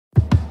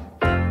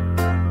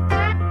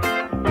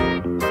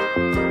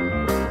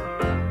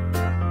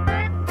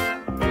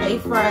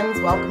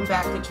friends, welcome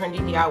back to Trendy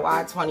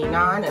DIY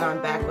 29, and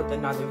I'm back with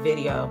another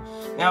video.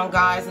 Now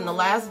guys, in the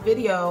last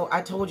video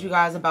I told you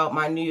guys about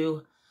my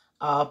new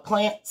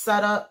plant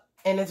setup,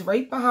 and it's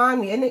right behind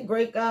me. Isn't it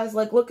great, guys?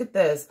 Like, look at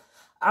this.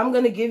 I'm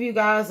going to give you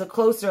guys a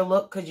closer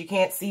look because you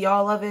can't see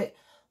all of it,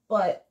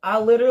 but I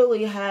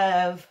literally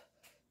have,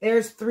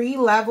 there's 3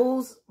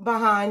 levels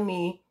behind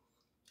me.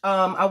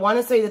 I want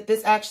to say that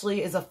this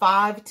actually is a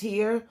 5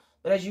 tier,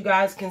 but as you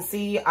guys can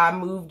see, I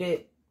moved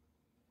it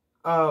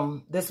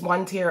this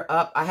 1 tier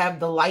up. I have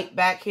the light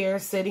back here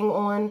sitting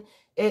on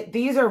it.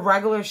 These are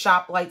regular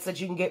shop lights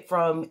that you can get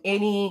from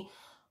any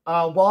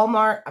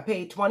Walmart. I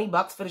paid 20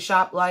 bucks for the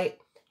shop light.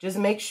 Just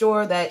make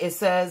sure that it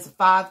says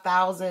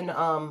 5,000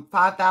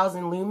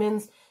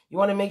 lumens. You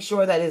want to make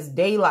sure that it's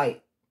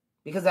daylight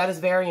because that is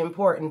very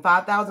important.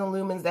 5,000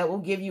 lumens, that will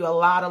give you a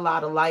lot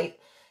of light.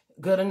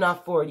 Good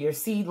enough for your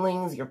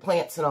seedlings, your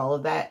plants, and all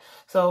of that.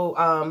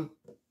 So,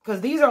 because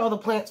these are all the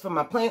plants from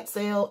my plant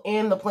sale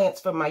and the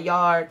plants from my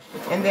yard.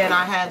 And then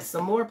I have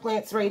some more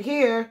plants right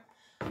here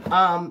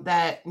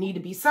that need to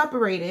be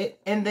separated.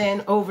 And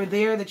then over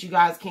there that you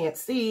guys can't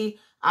see,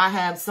 I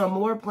have some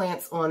more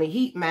plants on a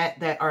heat mat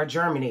that are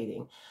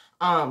germinating.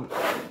 But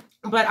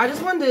I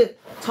just wanted to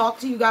talk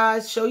to you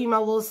guys, show you my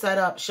little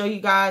setup, show you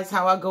guys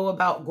how I go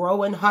about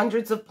growing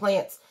hundreds of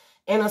plants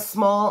in a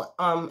small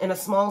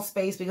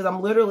space, because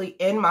I'm literally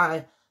in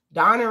my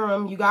dining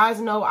room. You guys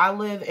know I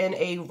live in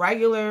a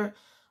regular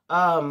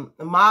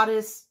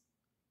modest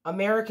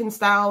American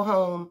style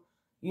home.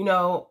 You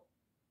know,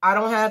 I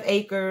don't have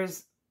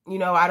acres, you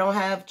know, I don't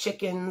have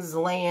chickens,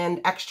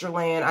 land, extra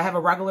land. I have a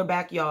regular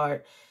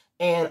backyard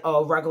and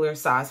a regular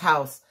size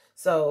house.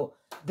 So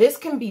this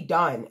can be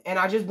done. And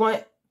I just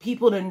want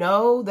people to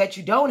know that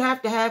you don't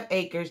have to have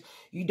acres.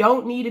 You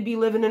don't need to be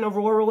living in a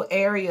rural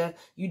area.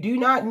 You do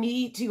not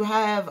need to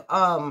have,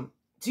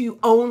 to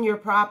own your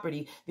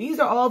property. These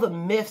are all the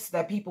myths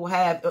that people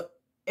have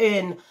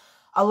in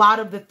a lot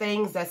of the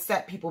things that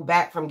set people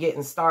back from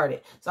getting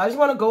started. So I just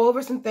want to go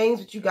over some things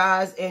with you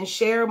guys and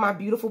share my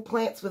beautiful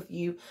plants with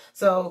you.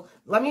 So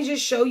let me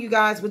just show you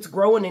guys what's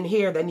growing in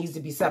here that needs to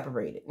be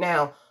separated.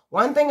 Now,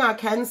 one thing I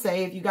can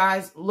say, if you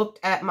guys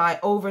looked at my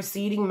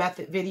overseeding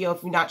method video,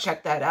 if you've not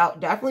checked that out,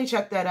 definitely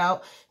check that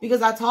out,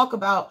 because I talk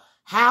about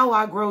how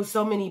I grow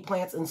so many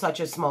plants in such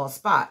a small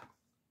spot.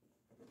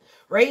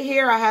 Right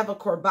here, I have a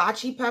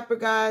corbachi pepper,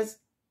 guys,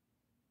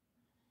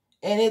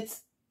 and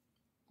it's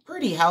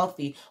pretty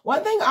healthy.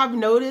 One thing I've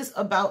noticed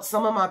about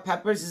some of my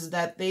peppers is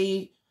that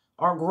they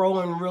are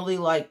growing really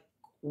like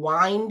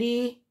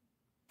windy.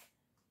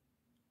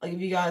 Like, if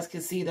you guys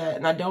can see that,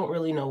 and I don't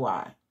really know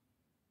why.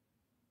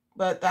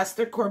 But that's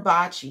the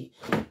corbachi.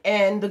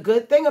 And the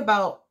good thing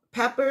about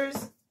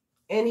peppers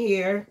in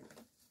here,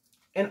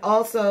 and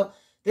also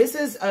this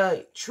is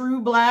a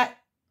true black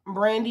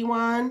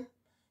brandywine.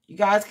 You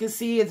guys can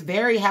see it's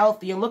very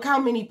healthy. And look how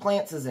many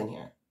plants is in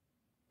here.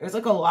 There's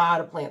like a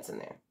lot of plants in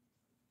there.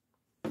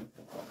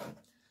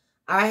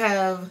 I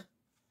have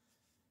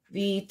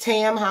the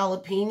Tam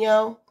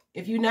jalapeno.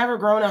 If you've never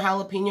grown a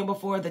jalapeno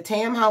before, the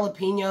Tam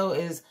jalapeno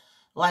is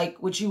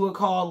like what you would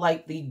call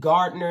like the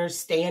gardener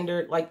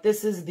standard. Like,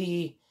 this is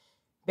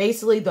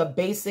basically the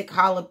basic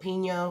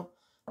jalapeno,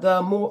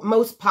 the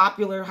most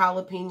popular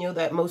jalapeno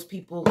that most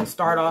people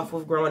start off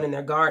with growing in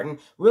their garden.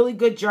 Really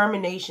good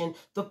germination.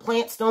 The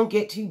plants don't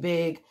get too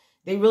big.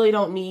 They really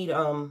don't need,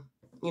 you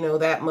know,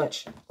 that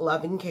much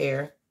love and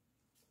care.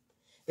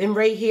 Then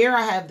right here,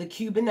 I have the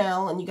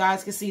Cubanelle, and you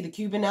guys can see the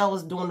Cubanelle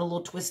is doing a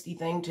little twisty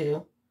thing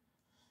too.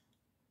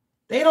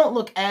 They don't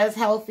look as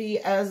healthy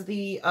as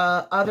the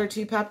other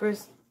 2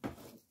 peppers.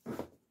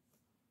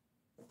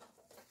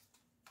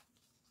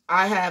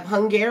 I have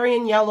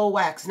Hungarian yellow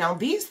wax. Now,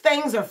 these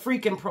things are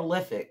freaking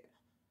prolific.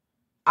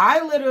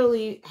 I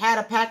literally had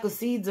a pack of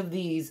seeds of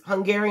these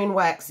Hungarian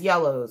wax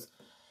yellows,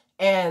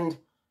 and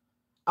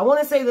I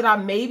want to say that I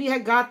maybe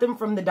had got them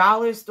from the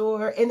dollar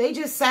store, and they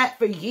just sat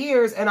for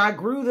years, and I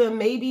grew them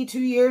maybe 2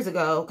 years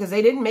ago, because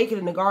they didn't make it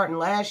in the garden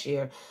last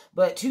year,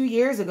 but 2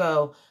 years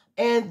ago,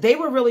 and they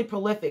were really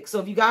prolific. So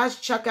if you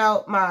guys check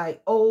out my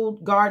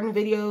old garden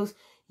videos,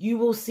 you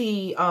will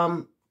see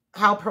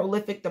how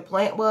prolific the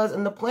plant was,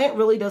 and the plant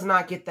really does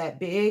not get that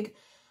big,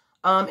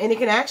 and it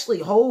can actually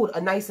hold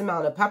a nice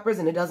amount of peppers,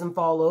 and it doesn't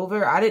fall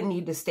over. I didn't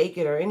need to stake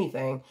it or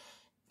anything.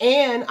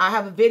 And I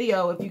have a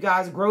video, if you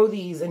guys grow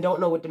these and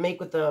don't know what to make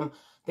with them,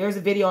 there's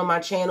a video on my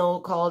channel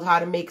called How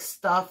to Make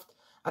Stuffed.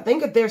 I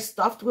think if they're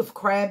stuffed with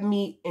crab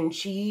meat and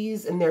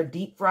cheese and they're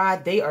deep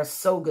fried, they are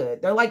so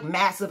good. They're like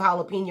massive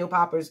jalapeno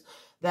poppers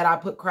that I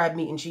put crab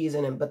meat and cheese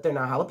in them, but they're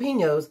not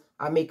jalapenos.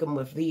 I make them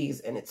with these,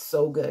 and it's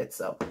so good.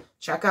 So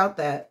check out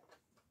that.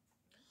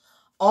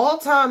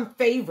 All-time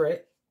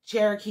favorite,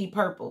 Cherokee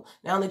Purple.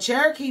 Now, the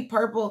Cherokee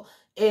Purple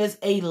is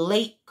a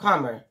late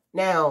comer.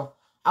 Now,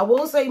 I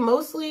will say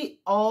mostly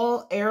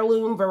all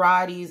heirloom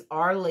varieties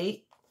are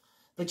late.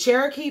 The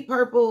Cherokee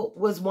Purple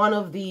was one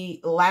of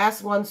the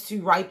last ones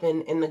to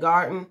ripen in the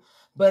garden,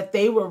 but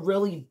they were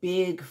really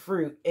big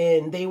fruit,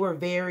 and they were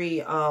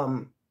very,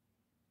 I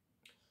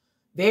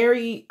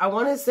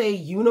want to say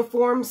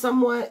uniform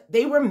somewhat.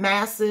 They were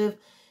massive.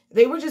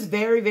 they were just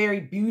very, very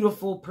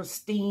beautiful,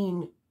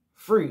 pristine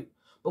fruit.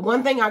 But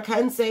one thing I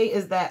can say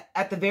is that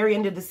at the very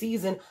end of the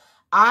season,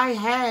 I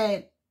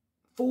had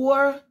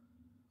 4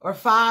 or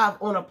 5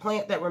 on a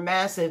plant that were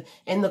massive,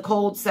 and the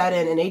cold set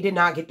in and they did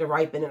not get to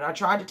ripen. And I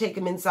tried to take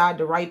them inside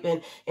to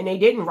ripen and they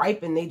didn't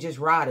ripen. They just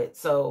rotted.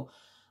 So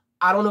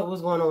I don't know what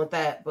was going on with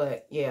that,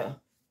 but yeah.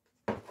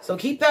 So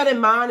keep that in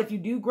mind if you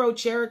do grow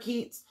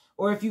Cherokees,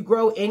 or if you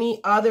grow any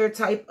other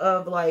type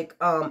of like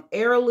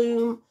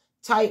heirloom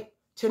type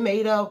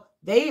tomato.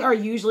 They are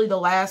usually the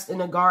last in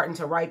the garden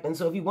to ripen.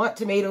 So if you want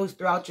tomatoes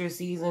throughout your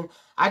season,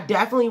 I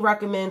definitely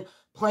recommend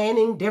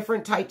planting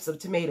different types of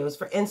tomatoes.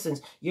 For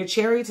instance, your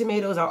cherry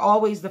tomatoes are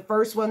always the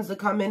first ones to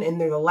come in and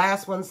they're the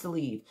last ones to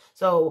leave.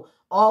 So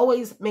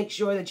always make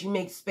sure that you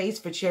make space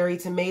for cherry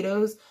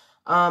tomatoes.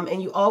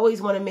 And you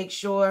always want to make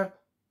sure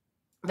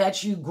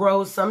that you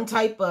grow some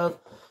type of,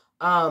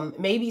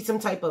 maybe some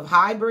type of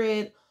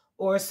hybrid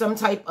or some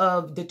type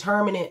of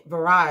determinate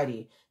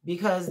variety.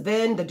 Because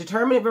then the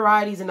determinate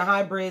varieties and the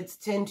hybrids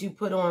tend to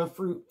put on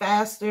fruit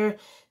faster.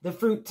 The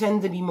fruit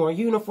tend to be more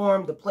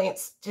uniform. The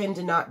plants tend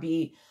to not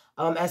be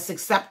as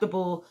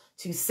susceptible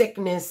to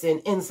sickness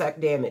and insect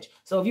damage.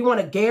 So if you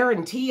want to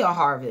guarantee a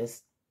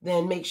harvest,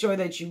 then make sure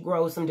that you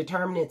grow some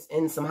determinates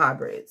and some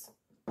hybrids.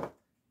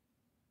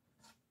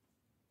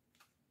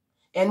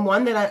 And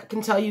one that I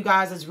can tell you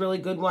guys is a really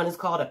good one is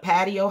called a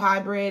patio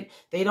hybrid.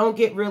 They don't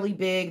get really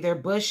big. They're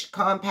bush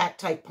compact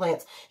type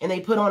plants and they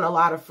put on a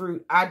lot of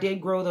fruit. I did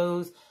grow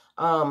those.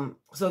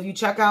 So if you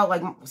check out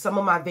like some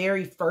of my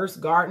very first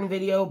garden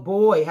video,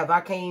 boy, have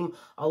I came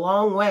a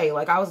long way.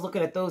 Like I was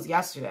looking at those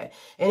yesterday.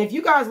 And if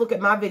you guys look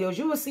at my videos,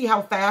 you will see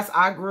how fast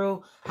I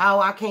grew, how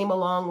I came a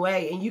long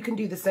way, and you can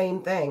do the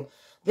same thing.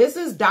 This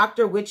is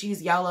Dr.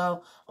 Witchy's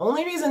Yellow.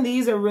 Only reason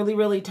these are really,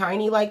 really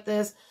tiny like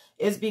this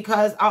is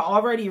because I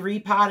already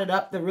repotted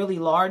up the really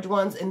large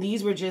ones, and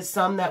these were just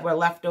some that were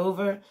left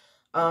over.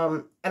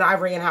 And I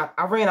ran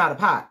out of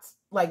pots.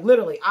 Like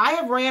literally, I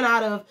have ran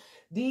out of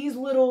these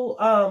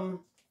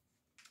little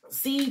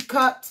seed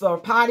cups or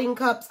potting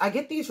cups. I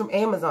get these from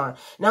Amazon.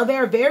 Now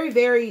they're very,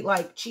 very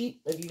like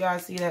cheap. If you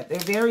guys see that, they're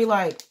very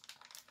like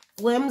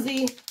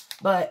flimsy,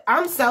 but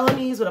I'm selling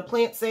these with a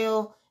plant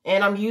sale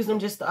and I'm using them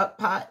just to up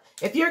pot.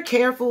 If you're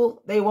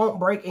careful, they won't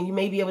break and you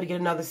may be able to get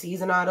another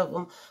season out of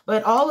them.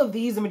 But all of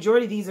these, the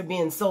majority of these are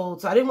being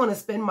sold. So I didn't want to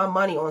spend my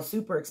money on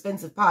super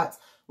expensive pots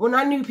when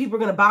I knew people were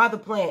going to buy the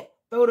plant,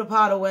 throw the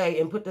pot away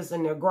and put this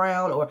in their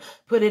ground or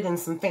put it in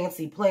some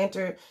fancy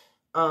planter.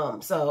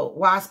 So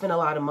why spend a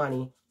lot of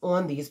money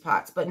on these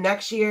pots? But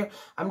next year,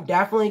 I'm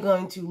definitely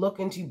going to look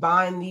into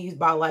buying these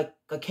by like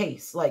a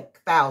case, like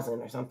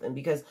 1,000 or something,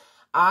 because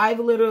I've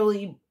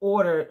literally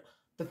ordered.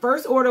 The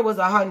first order was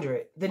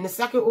 100. Then the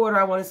second order,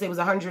 I want to say, was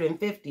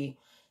 150.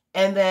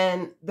 And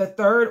then the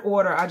third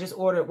order I just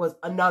ordered was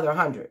another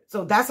 100.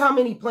 So that's how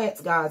many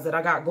plants, guys, that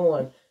I got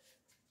going.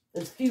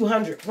 There's a few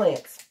hundred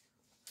plants.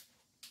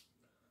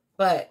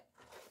 But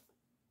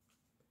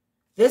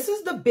this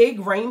is the big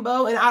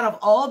rainbow. And out of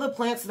all the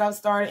plants that I've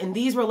started, and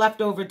these were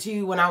left over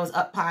too when I was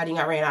up potting,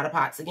 I ran out of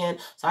pots again.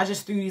 So I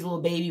just threw these little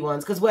baby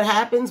ones. Because what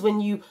happens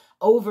when you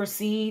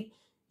overseed,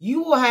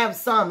 you will have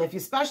some,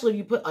 especially if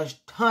you put a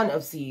ton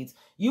of seeds,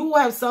 you will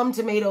have some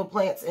tomato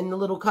plants in the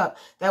little cup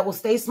that will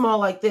stay small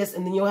like this.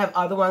 And then you'll have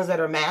other ones that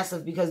are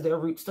massive because their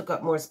roots took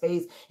up more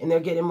space and they're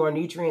getting more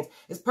nutrients.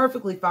 It's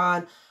perfectly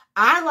fine.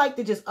 I like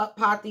to just up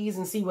pot these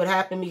and see what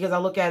happens because I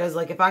look at it as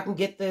like, if I can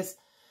get this,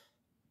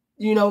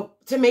 you know,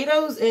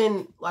 tomatoes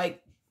and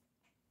like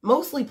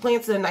mostly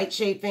plants in the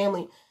nightshade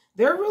family,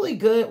 they're really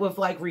good with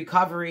like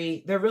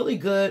recovery. They're really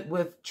good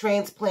with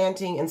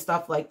transplanting and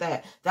stuff like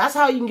that. That's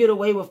how you can get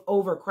away with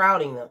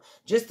overcrowding them.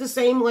 Just the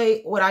same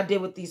way what I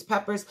did with these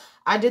peppers.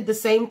 I did the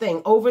same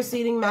thing,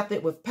 overseeding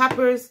method with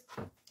peppers.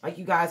 Like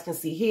you guys can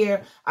see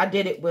here, I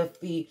did it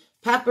with the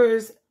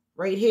peppers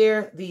right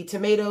here, the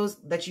tomatoes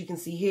that you can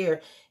see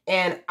here.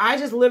 And I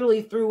just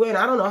literally threw in,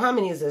 I don't know how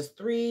many is this,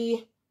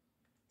 3,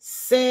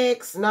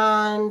 6,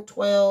 9,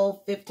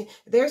 12, 15.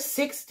 There's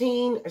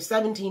 16 or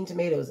 17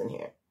 tomatoes in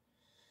here.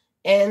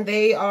 And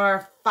they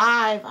are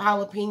 5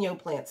 jalapeno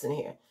plants in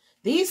here.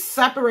 These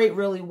separate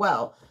really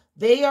well.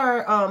 They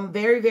are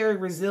very, very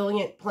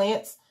resilient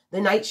plants, the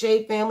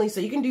nightshade family.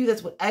 So you can do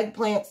this with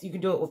eggplants. You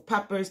can do it with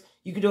peppers.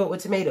 You can do it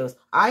with tomatoes.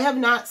 I have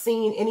not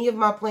seen any of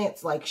my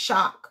plants like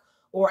shock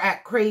or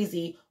act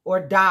crazy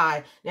or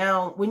die.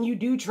 Now, when you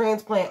do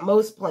transplant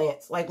most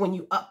plants, like when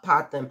you up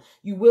pot them,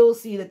 you will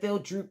see that they'll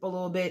droop a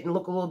little bit and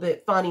look a little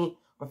bit funny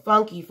or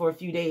funky for a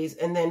few days.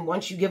 And then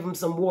once you give them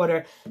some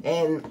water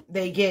and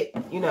they get,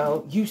 you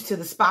know, used to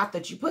the spot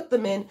that you put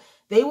them in,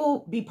 they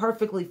will be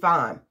perfectly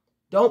fine.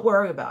 Don't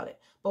worry about it.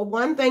 But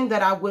one thing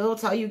that I will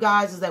tell you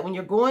guys is that when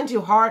you're going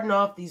to harden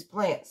off these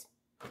plants,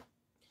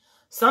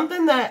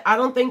 something that I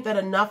don't think that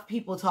enough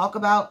people talk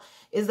about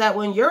is that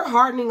when you're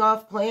hardening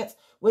off plants,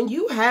 when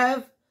you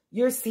have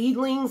your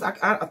seedlings, I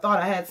thought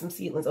I had some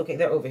seedlings. Okay,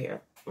 they're over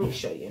here. Let me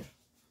show you.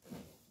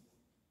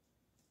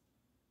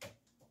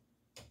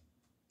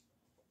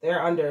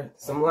 They're under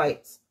some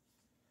lights.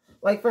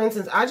 Like, for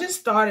instance, I just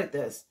started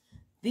this.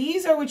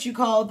 These are what you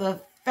call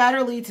the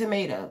Federally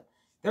tomato.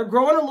 They're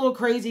growing a little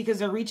crazy because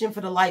they're reaching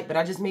for the light, but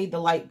I just made the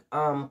light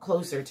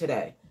closer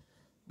today.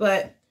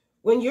 But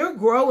when you're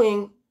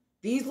growing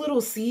these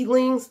little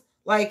seedlings,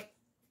 like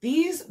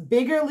these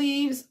bigger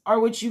leaves are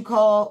what you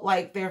call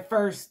like their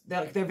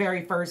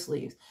very first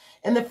leaves.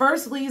 And the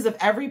first leaves of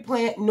every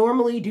plant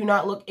normally do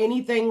not look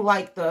anything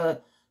like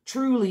the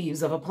true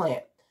leaves of a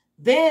plant.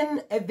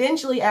 Then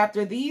eventually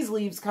after these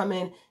leaves come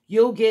in,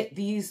 you'll get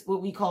these,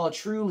 what we call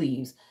true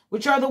leaves,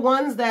 which are the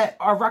ones that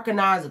are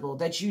recognizable,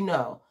 that you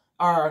know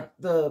are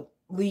the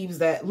leaves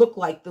that look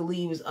like the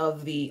leaves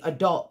of the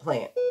adult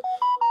plant.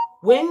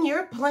 When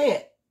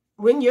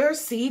your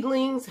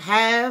seedlings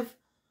have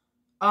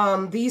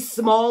these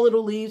small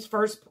little leaves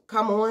first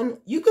come on,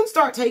 you can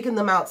start taking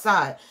them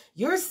outside.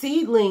 Your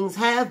seedlings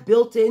have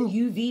built-in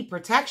UV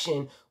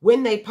protection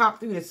when they pop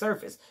through the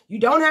surface. You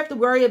don't have to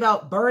worry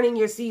about burning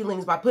your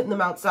seedlings by putting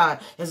them outside.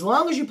 As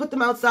long as you put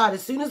them outside,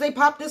 as soon as they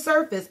pop the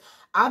surface,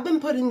 I've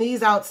been putting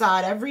these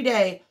outside every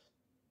day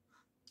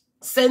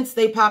since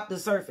they popped the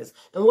surface.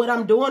 And what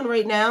I'm doing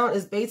right now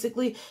is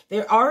basically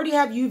they already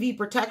have UV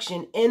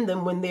protection in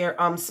them when they're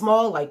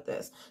small like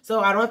this. So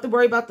I don't have to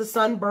worry about the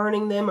sun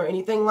burning them or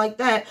anything like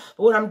that.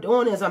 But what I'm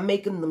doing is I'm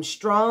making them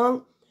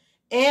strong.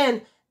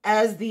 And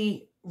as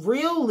the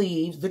real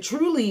leaves, the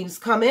true leaves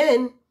come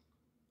in,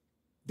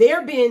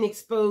 they're being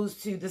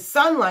exposed to the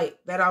sunlight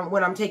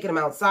when I'm taking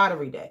them outside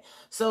every day.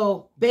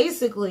 So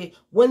basically,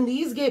 when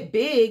these get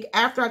big,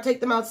 after I take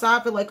them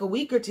outside for like a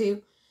week or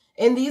two,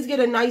 and these get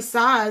a nice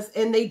size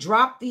and they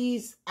drop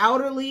these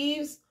outer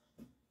leaves,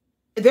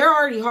 they're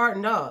already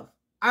hardened off.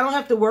 I don't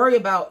have to worry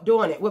about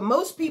doing it. What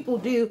most people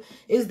do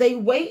is they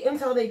wait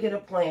until they get a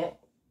plant.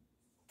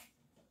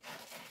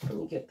 Let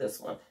me get this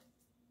one.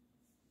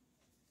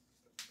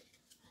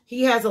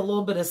 He has a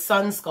little bit of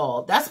sun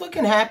scald. That's what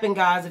can happen,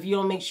 guys, if you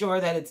don't make sure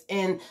that it's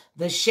in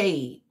the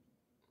shade.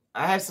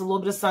 I have a little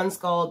bit of sun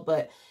scald,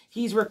 but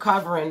he's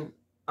recovering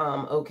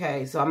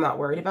okay, so I'm not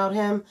worried about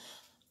him.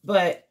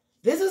 But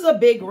this is a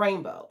big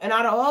rainbow. And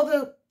out of all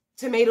the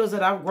tomatoes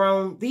that I've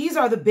grown, these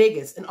are the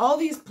biggest. And all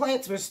these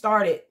plants were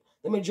started,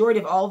 the majority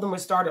of all of them were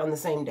started on the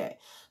same day.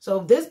 So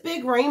this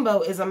big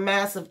rainbow is a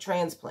massive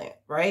transplant,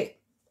 right?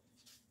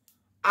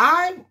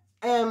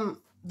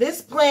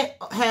 This plant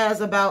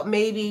has about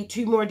maybe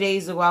 2 more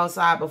days to go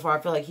outside before I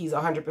feel like he's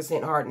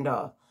 100% hardened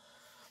off.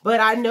 But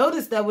I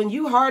noticed that when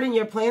you harden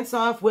your plants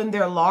off, when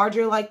they're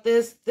larger like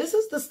this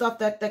is the stuff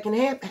that can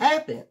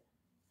happen.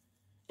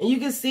 And you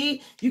can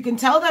see, you can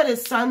tell that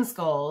it's sun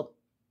scald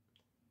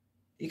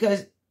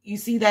because you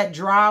see that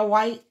dry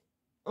white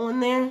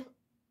on there.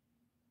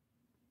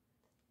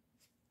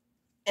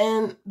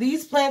 And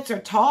these plants are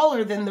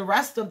taller than the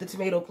rest of the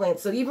tomato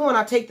plants. So even when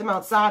I take them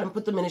outside and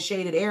put them in a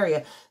shaded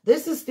area,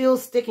 this is still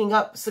sticking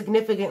up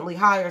significantly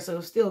higher. So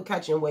it's still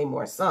catching way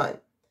more sun.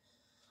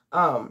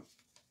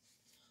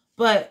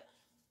 But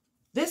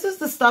this is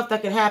the stuff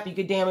that can happen. You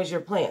could damage your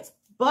plants.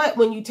 But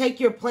when you take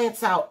your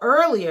plants out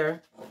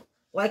earlier,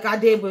 like I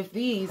did with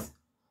these,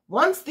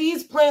 once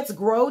these plants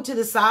grow to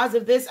the size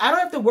of this, I don't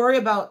have to worry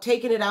about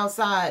taking it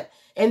outside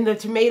and the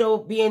tomato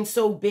being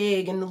so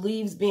big and the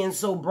leaves being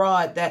so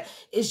broad that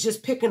it's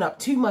just picking up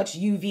too much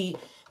UV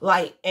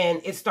light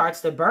and it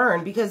starts to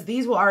burn, because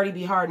these will already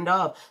be hardened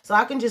off. So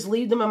I can just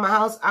leave them in my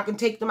house. I can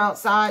take them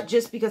outside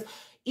just because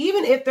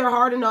even if they're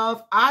hardened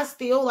off, I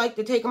still like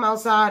to take them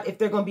outside if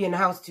they're going to be in the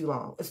house too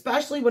long,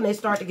 especially when they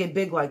start to get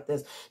big like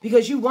this,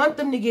 because you want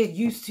them to get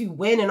used to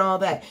wind and all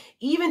that.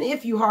 Even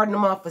if you harden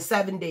them off for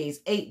 7 days,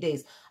 8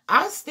 days,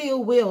 I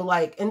still will,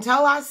 like,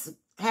 until I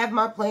have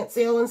my plant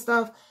sale and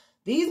stuff,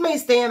 these may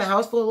stay in the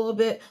house for a little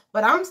bit,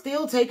 but I'm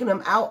still taking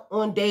them out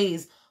on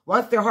days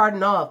once they're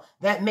hardened off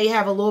that may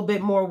have a little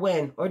bit more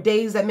wind, or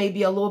days that may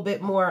be a little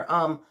bit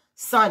more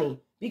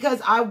sunny,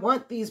 because I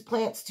want these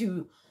plants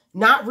to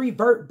not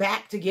revert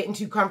back to getting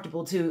too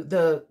comfortable to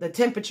the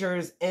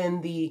temperatures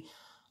and the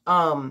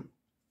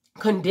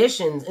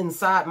conditions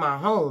inside my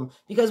home.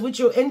 Because what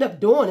you'll end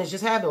up doing is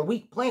just having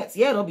weak plants.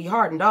 Yeah, they'll be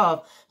hardened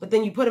off, but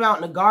then you put them out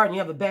in the garden,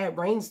 you have a bad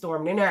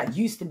rainstorm. They're not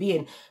used to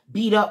being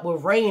beat up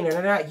with rain, or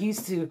they're not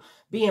used to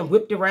being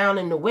whipped around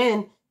in the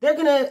wind. They're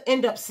going to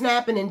end up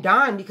snapping and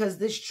dying because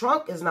this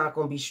trunk is not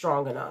going to be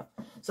strong enough.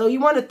 So you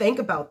want to think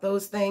about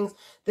those things.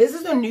 This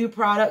is a new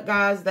product,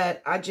 guys,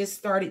 that I just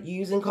started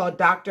using called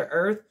Dr.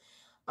 Earth.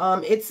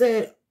 It's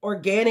an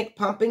organic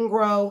pump and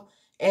grow,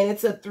 and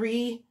it's a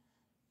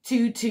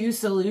 3-2-2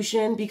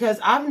 solution, because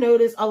I've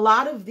noticed a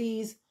lot of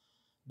these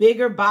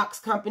bigger box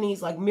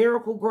companies like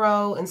Miracle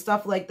Grow and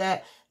stuff like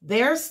that,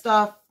 their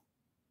stuff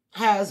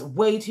has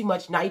way too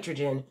much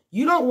nitrogen.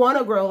 You don't want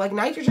to grow, like,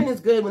 nitrogen is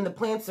good when the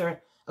plants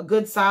are a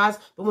good size,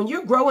 but when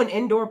you're growing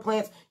indoor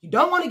plants, you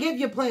don't want to give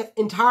your plants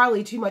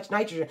entirely too much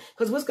nitrogen,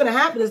 because what's going to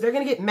happen is they're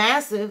going to get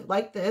massive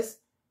like this,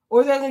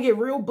 or they're going to get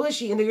real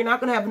bushy, and then you're not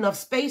going to have enough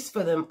space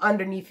for them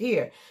underneath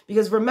here.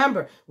 Because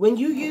remember, when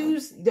you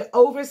use the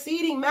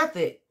overseeding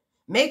method,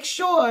 make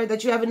sure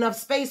that you have enough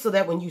space so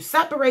that when you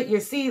separate your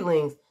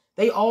seedlings,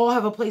 they all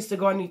have a place to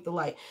go underneath the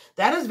light.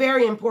 That is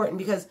very important,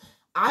 because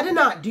I did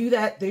not do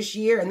that this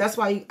year, and that's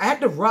why I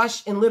had to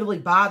rush and literally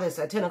buy this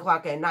at 10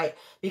 o'clock at night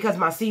because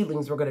my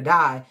seedlings were going to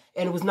die,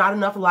 and it was not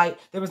enough light.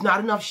 There was not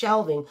enough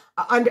shelving.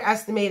 I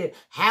underestimated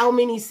how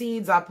many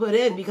seeds I put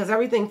in because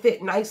everything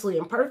fit nicely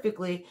and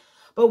perfectly.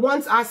 But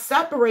once I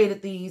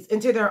separated these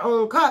into their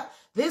own cup,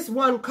 this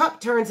one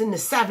cup turns into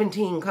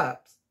 17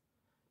 cups.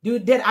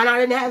 And I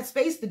didn't have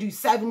space to do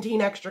 17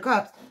 extra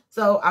cups,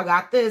 so I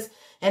got this.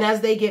 And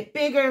as they get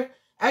bigger,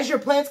 as your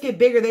plants get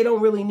bigger, they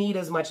don't really need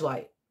as much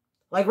light.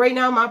 Like right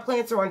now, my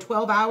plants are on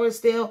 12 hours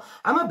still.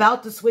 I'm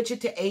about to switch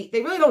it to 8.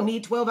 They really don't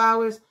need 12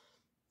 hours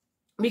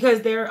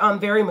because they're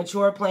very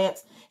mature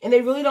plants. And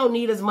they really don't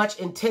need as much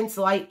intense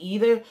light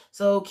either.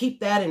 So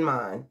keep that in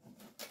mind.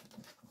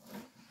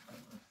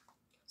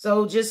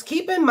 So just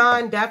keep in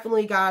mind,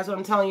 definitely, guys, what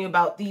I'm telling you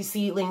about these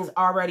seedlings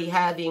already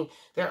having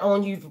their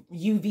own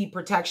UV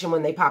protection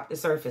when they pop the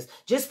surface.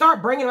 Just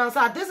start bringing them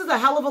outside. This is a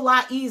hell of a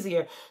lot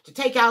easier to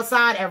take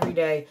outside every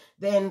day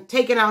than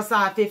taking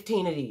outside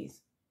 15 of these.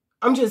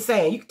 I'm just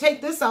saying, you can take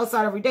this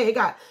outside every day. It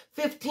got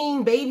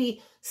 15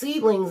 baby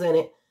seedlings in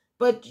it.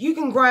 But you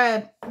can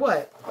grab,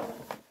 what,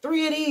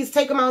 3 of these,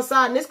 take them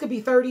outside, and this could be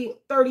 30,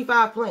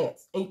 35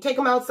 plants. And you take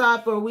them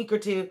outside for a week or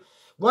two.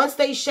 Once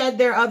they shed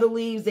their other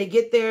leaves, they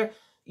get their,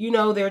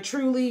 their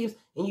true leaves,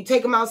 and you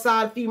take them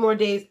outside a few more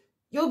days,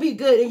 you'll be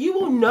good. And you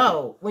will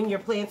know when your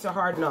plants are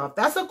hardened off.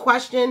 That's a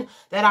question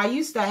that I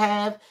used to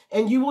have,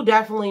 and you will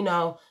definitely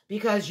know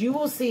because you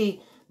will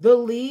see the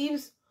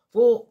leaves.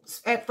 Well,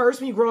 at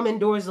first when you grow them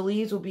indoors, the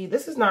leaves will be,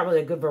 this is not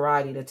really a good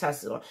variety to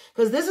test it on.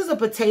 Because this is a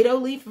potato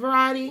leaf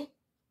variety.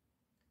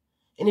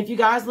 And if you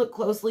guys look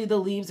closely, the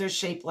leaves are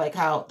shaped like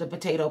how the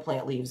potato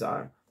plant leaves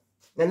are.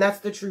 And that's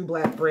the true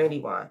black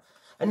brandywine.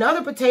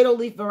 Another potato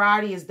leaf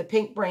variety is the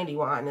pink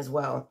brandywine as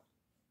well.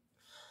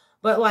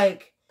 But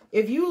like,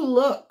 if you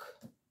look,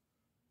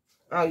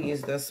 I'll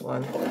use this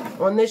one,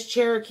 on this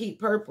Cherokee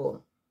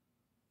purple.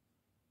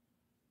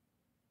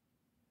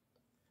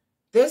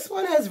 This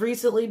one has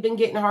recently been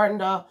getting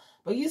hardened off,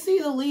 but you see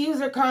the leaves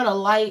are kind of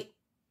light.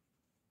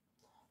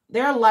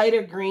 They're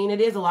lighter green. It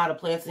is a lot of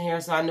plants in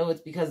here, so I know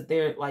it's because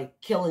they're like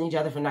killing each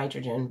other for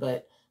nitrogen.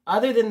 But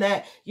other than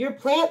that, your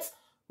plants,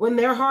 when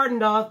they're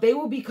hardened off, they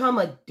will become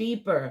a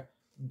deeper,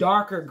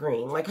 darker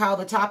green. Like how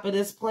the top of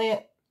this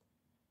plant,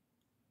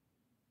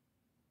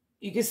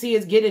 you can see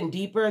it's getting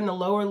deeper and the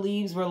lower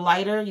leaves were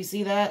lighter. You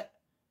see that?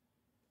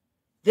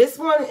 This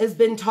one has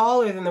been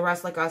taller than the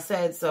rest, like I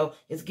said, so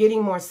it's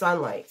getting more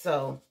sunlight.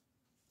 So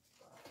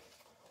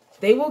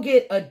they will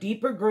get a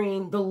deeper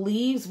green. The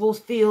leaves will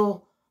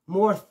feel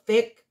more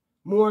thick,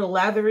 more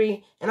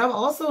leathery. And I've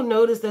also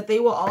noticed that they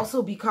will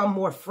also become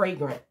more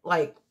fragrant.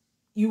 Like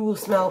you will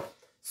smell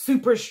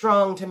super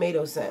strong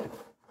tomato scent.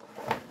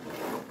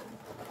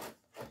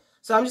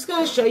 So I'm just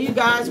going to show you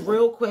guys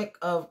real quick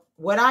of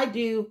what I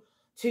do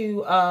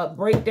to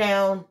break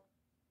down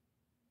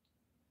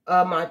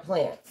my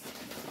plants.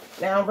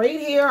 Now, right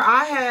here,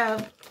 I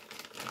have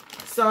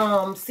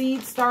some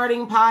seed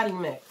starting potting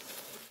mix.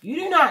 You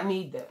do not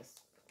need this.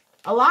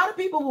 A lot of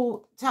people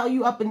will tell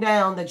you up and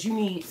down that you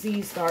need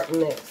seed starting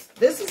mix.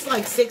 This is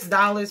like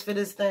 $6 for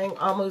this thing,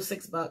 almost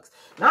 $6.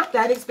 Not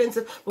that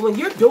expensive, but when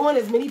you're doing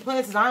as many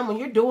plants as when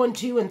you're doing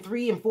 200 and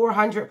 300 and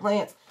 400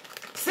 plants,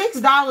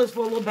 $6 for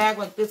a little bag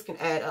like this can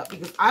add up.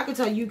 Because I can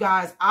tell you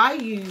guys, I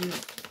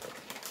used,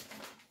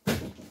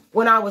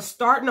 when I was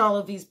starting all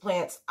of these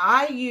plants,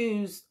 I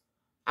used,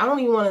 I don't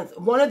even want to,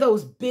 one of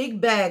those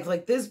big bags,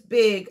 like this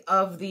big,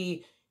 of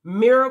the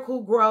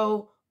Miracle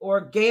Grow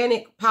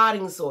organic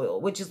potting soil,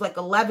 which is like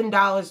 $11,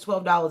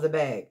 $12 a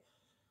bag.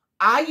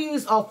 I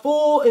used a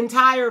full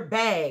entire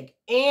bag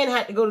and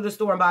had to go to the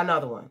store and buy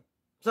another one.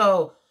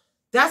 So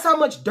that's how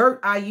much dirt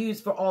I use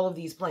for all of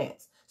these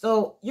plants.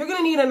 So you're going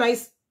to need a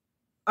nice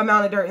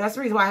amount of dirt. And that's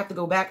the reason why I have to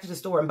go back to the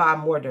store and buy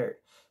more dirt.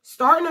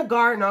 Starting a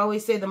garden, I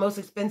always say the most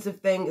expensive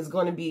thing is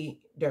going to be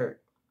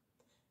dirt.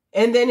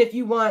 And then if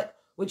you want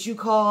what you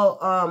call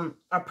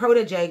a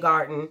protege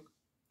garden,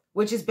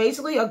 which is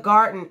basically a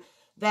garden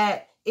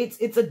that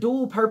it's a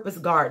dual purpose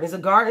garden. It's a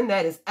garden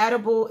that is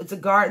edible. It's a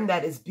garden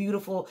that is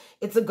beautiful.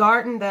 It's a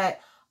garden that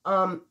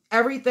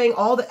everything,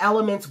 all the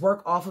elements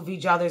work off of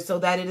each other so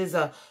that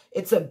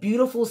it's a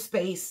beautiful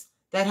space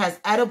that has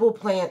edible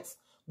plants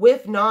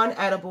with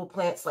non-edible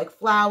plants like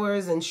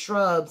flowers and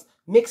shrubs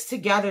mixed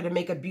together to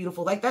make a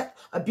beautiful,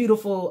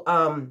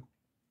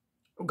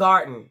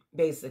 garden,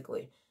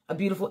 basically. A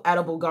beautiful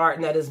edible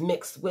garden that is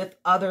mixed with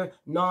other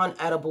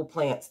non-edible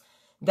plants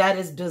that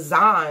is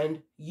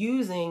designed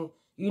using,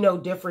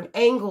 different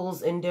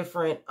angles and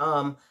different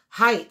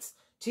heights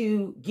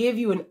to give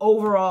you an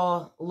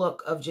overall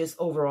look of just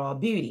overall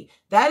beauty.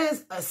 That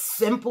is a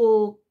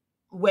simple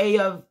way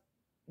of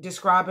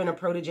describing a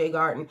protege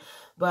garden,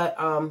 but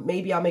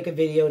maybe I'll make a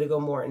video to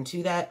go more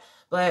into that.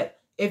 But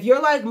if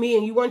you're like me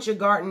and you want your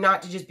garden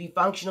not to just be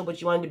functional,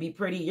 but you want it to be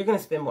pretty, you're going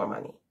to spend more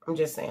money. I'm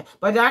just saying.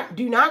 But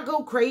do not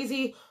go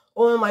crazy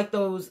on like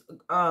those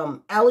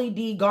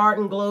LED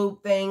garden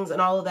globe things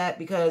and all of that,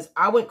 because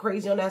I went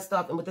crazy on that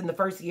stuff, and within the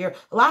first year,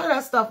 a lot of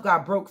that stuff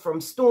got broke from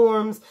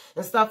storms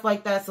and stuff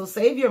like that. So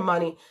save your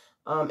money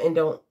and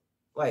don't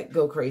like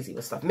go crazy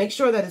with stuff. Make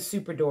sure that it's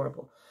super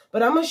durable.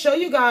 But I'm going to show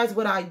you guys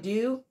what I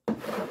do.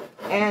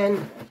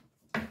 And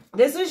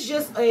this is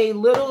just a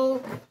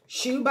little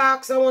shoe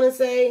box, I want to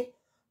say.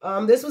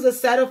 This was a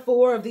set of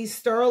 4 of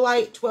these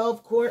Sterilite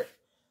 12-quart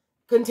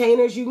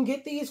containers. You can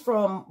get these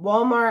from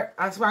Walmart.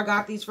 That's where I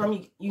got these from.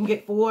 You can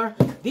get 4.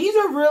 These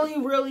are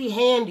really, really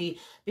handy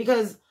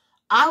because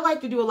I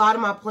like to do a lot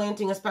of my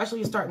planting,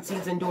 especially starting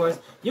seeds indoors.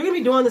 You're going to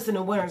be doing this in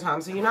the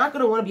wintertime, so you're not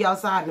going to want to be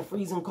outside in the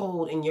freezing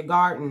cold in your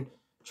garden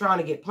trying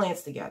to get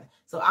plants together.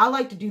 So I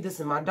like to do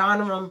this in my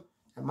dining room,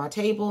 at my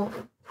table.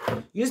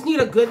 You just need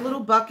a good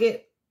little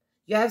bucket.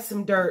 You have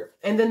some dirt,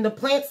 and then the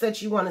plants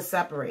that you want to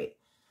separate.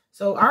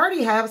 So I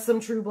already have some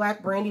True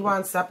Black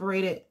Brandywine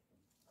separated.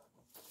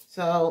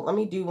 So let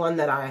me do one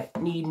that I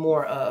need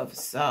more of.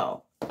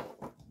 So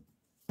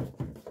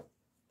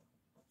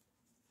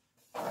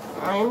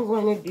I'm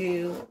going to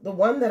do the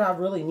one that I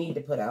really need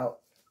to put out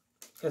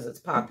because it's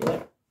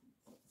popular.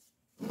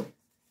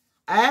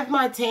 I have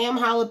my Tam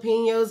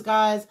jalapenos,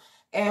 guys,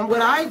 and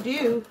what I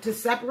do to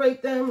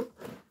separate them,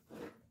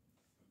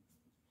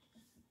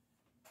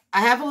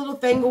 I have a little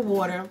thing of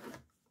water.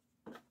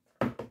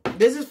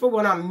 This is for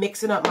when I'm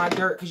mixing up my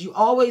dirt because you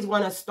always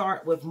want to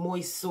start with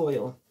moist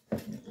soil.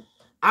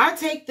 I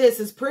take this,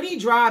 it's pretty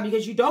dry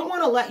because you don't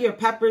want to let your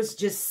peppers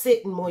just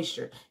sit in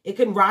moisture. It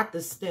can rot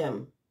the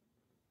stem.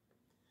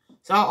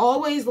 So I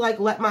always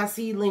let my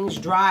seedlings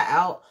dry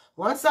out.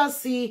 Once I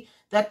see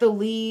that the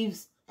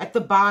leaves at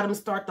the bottom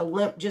start to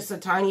limp just a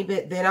tiny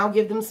bit, then I'll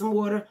give them some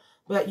water.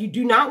 But you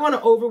do not want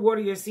to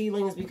overwater your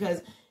seedlings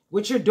because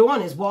what you're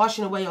doing is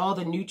washing away all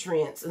the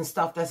nutrients and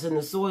stuff that's in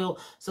the soil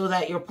so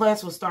that your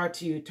plants will start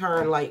to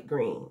turn light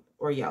green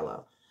or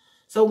yellow.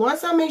 So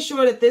once I make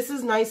sure that this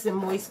is nice and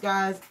moist,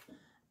 guys,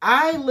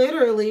 I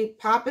literally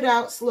pop it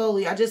out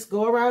slowly. I just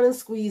go around and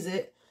squeeze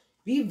it.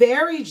 Be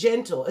very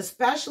gentle,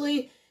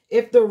 especially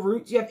if the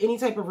roots, you have any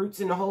type of roots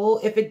in the hole.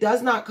 If it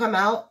does not come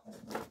out,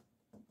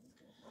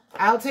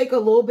 I'll take a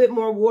little bit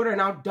more water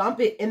and I'll dump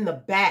it in the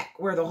back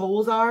where the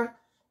holes are.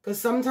 Because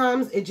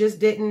sometimes it just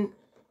didn't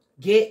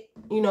get,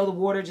 the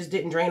water just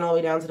didn't drain all the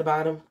way down to the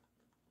bottom.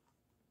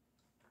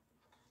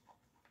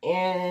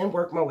 And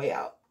work my way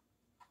out.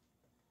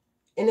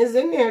 And it's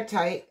in there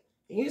tight.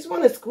 You just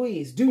want to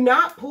squeeze. Do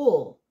not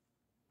pull.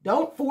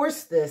 Don't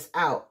force this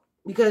out.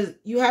 Because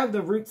you have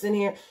the roots in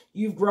here.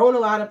 You've grown a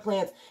lot of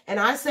plants. And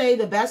I say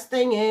the best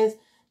thing is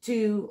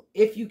to,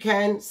 if you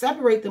can,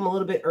 separate them a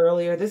little bit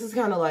earlier. This is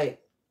kind of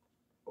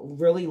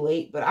really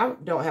late, but I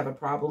don't have a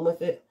problem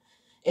with it.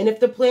 And if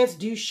the plants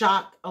do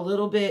shock a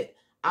little bit,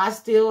 I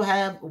still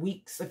have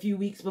a few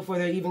weeks before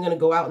they're even going to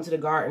go out into the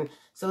garden.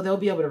 So they'll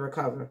be able to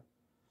recover.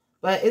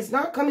 But it's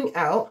not coming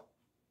out.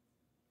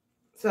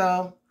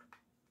 So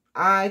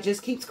I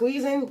just keep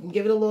squeezing and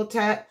give it a little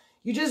tap.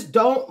 You just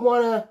don't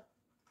want to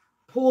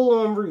pull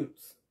on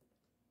roots.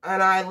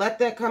 And I let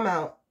that come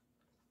out.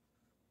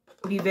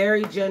 Be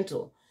very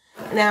gentle.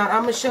 Now,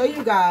 I'm going to show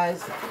you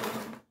guys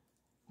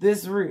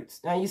this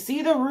roots. Now, you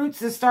see the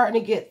roots is starting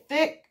to get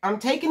thick. I'm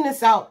taking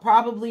this out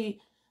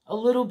probably a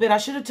little bit. I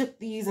should have took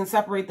these and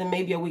separate them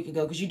maybe a week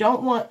ago because you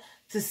don't want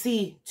to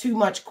see too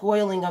much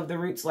coiling of the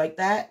roots like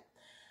that.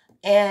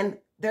 And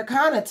they're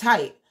kind of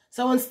tight.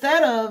 So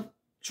instead of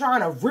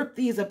trying to rip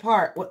these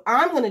apart, what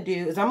I'm going to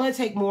do is I'm going to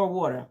take more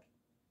water.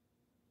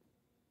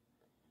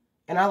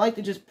 And I like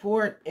to just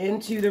pour it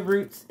into the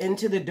roots,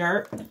 into the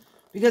dirt,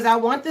 because I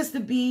want this to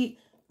be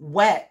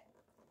wet.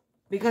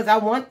 Because I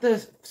want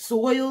the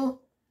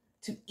soil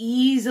to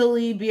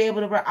easily be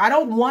able to, I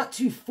don't want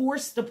to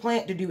force the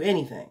plant to do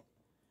anything.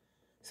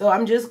 So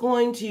I'm just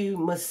going to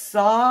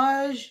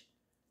massage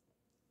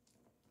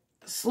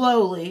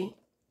slowly.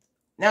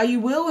 Now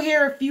you will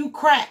hear a few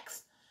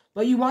cracks,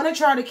 but you want to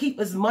try to keep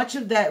as much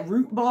of that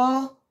root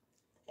ball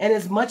and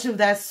as much of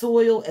that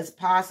soil as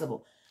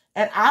possible.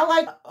 And I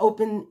like to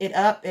open it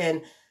up,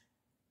 and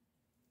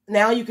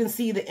now you can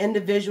see the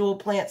individual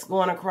plants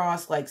going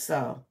across like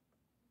so.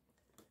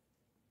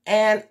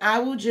 And I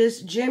will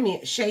just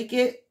shake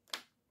it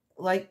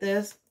like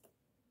this.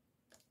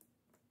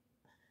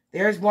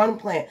 There's one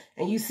plant.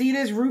 And you see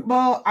this root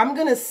ball? I'm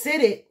going to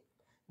sit it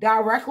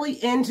directly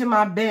into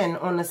my bin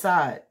on the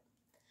side.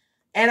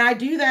 And I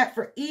do that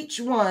for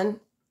each one.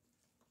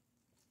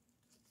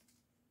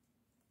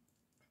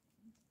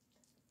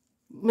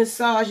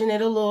 Massaging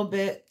it a little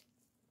bit.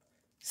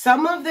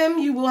 Some of them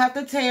you will have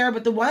to tear,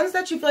 but the ones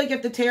that you feel like you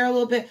have to tear a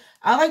little bit,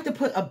 I like to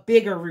put a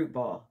bigger root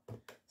ball.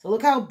 So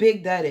look how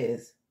big that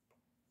is.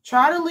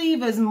 Try to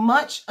leave as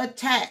much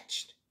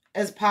attached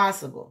as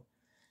possible.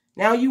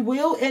 Now you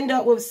will end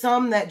up with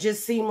some that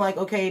just seem like,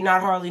 okay, not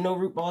hardly no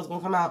root ball is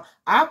going to come out.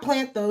 I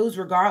plant those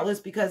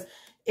regardless because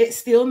it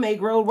still may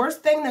grow.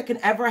 Worst thing that can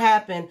ever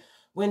happen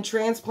when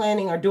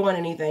transplanting or doing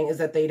anything is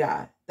that they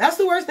die. That's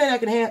the worst thing that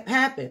can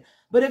happen.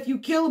 But if you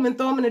kill them and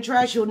throw them in the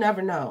trash, you'll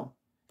never know.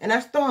 And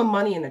that's throwing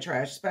money in the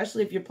trash,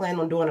 especially if you're planning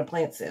on doing a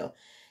plant sale.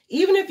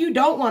 Even if you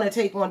don't want to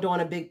take on doing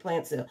a big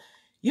plant sale,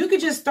 you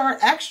could just start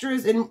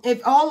extras, and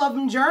if all of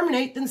them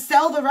germinate, then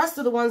sell the rest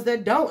of the ones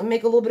that don't and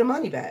make a little bit of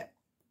money back.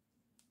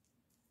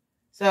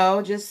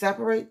 So just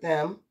separate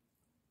them.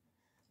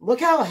 Look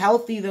how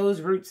healthy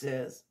those roots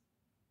is.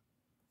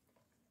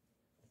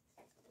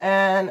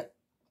 And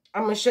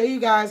I'm going to show you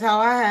guys how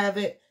I have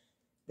it.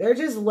 They're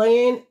just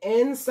laying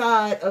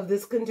inside of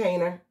this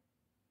container,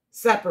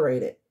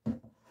 separated.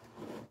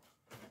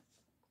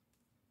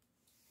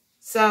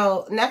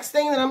 So next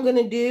thing that I'm going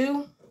to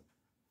do,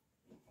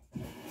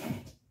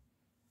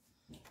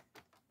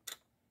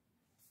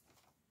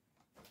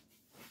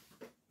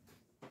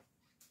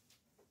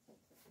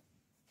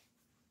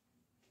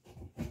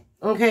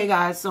 okay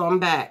guys, so I'm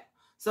back.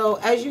 So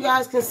as you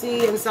guys can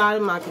see inside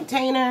of my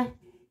container,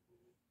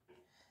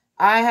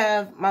 I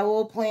have my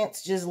little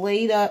plants just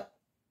laid up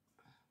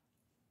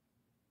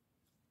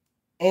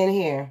in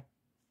here.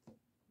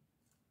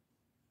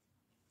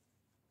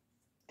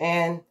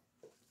 And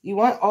you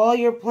want all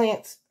your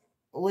plants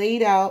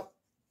laid out.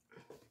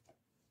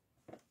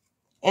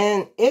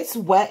 And it's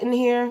wet in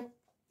here.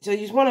 So you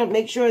just want to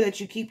make sure that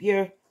you keep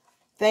your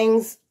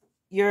things,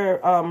 your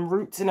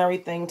roots and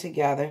everything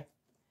together.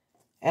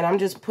 And I'm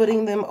just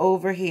putting them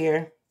over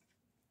here.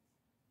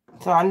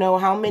 So I know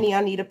how many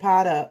I need to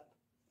pot up.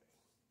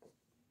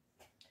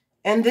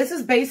 And this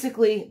is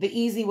basically the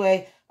easy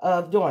way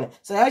of doing it.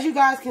 So as you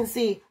guys can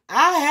see,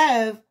 I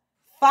have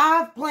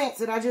 5 plants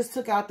that I just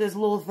took out this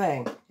little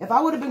thing. If I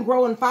would have been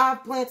growing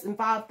 5 plants and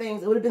 5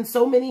 things, it would have been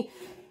so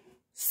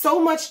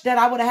much that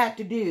I would have had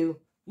to do.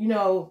 You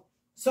know,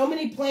 so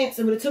many plants,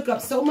 it would have took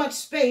up so much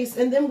space.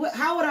 And then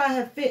how would I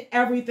have fit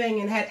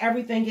everything and had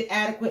everything get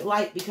adequate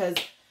light? Because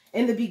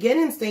in the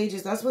beginning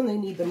stages, that's when they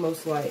need the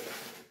most light.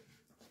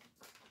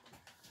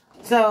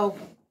 So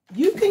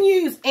you can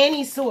use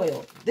any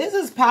soil. This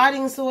is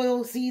potting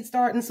soil, seed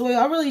starting soil.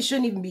 I really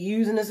shouldn't even be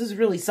using this. This is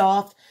really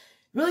soft.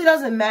 Really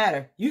doesn't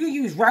matter. You can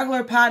use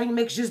regular potting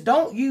mix. Just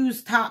don't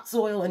use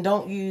topsoil and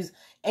don't use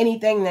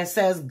anything that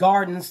says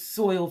garden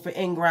soil for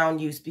in-ground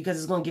use because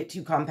it's going to get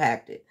too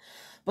compacted.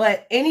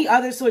 But any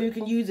other soil, you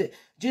can use it.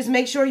 Just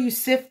make sure you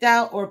sift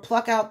out or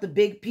pluck out the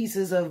big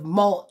pieces of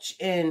mulch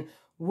and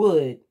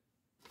wood.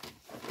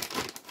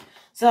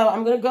 So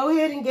I'm going to go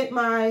ahead and get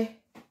my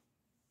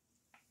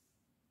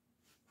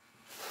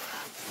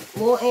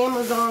little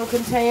Amazon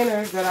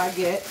containers that I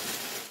get.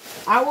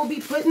 I will be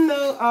putting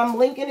the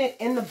linking it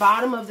in the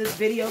bottom of this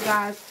video,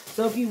 guys.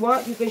 So if you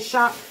want, you can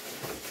shop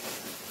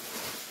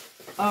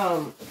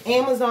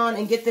Amazon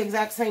and get the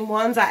exact same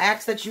ones. I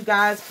ask that you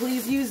guys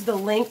please use the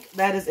link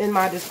that is in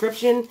my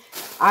description.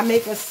 I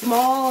make a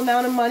small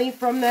amount of money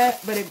from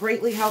that, but it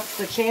greatly helps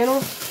the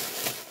channel.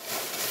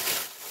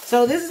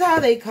 So this is how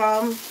they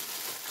come.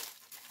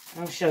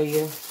 I'll show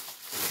you.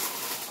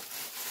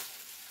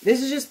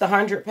 This is just the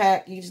 100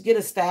 pack. You just get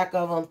a stack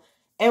of them.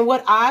 And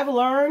what I've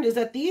learned is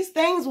that these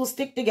things will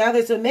stick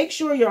together. So make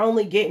sure you're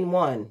only getting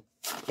one.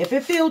 If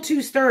it feels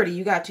too sturdy,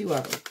 you got 2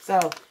 of them.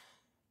 So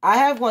I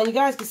have one. You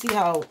guys can see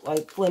how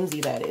like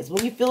flimsy that is.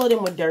 When you fill it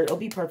in with dirt, it'll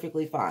be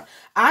perfectly fine.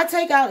 I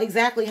take out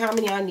exactly how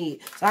many I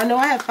need. So I know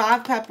I have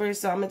 5 peppers.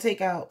 So I'm going to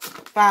take out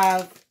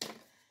 5.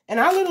 And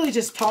I literally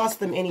just toss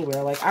them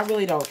anywhere. Like I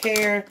really don't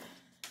care.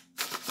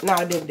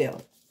 Not a big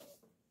deal.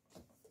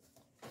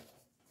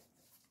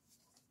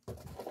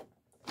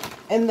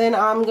 And then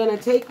I'm going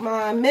to take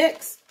my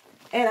mix,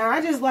 and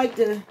I just like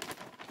to,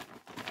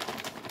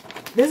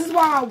 this is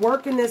why I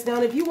work in this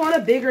down. If you want a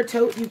bigger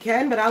tote, you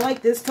can, but I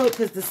like this tote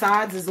because the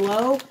size is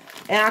low,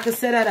 and I can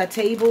sit at a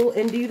table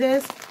and do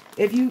this.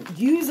 If you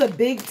use a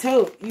big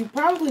tote, you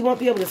probably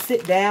won't be able to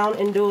sit down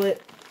and do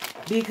it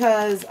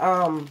because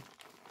the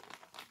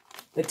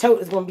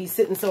tote is going to be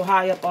sitting so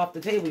high up off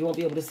the table, you won't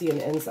be able to see on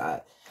the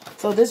inside.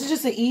 So this is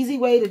just an easy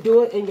way to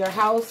do it in your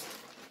house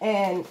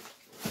and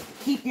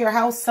keep your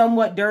house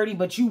somewhat dirty,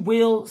 but you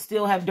will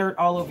still have dirt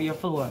all over your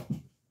floor.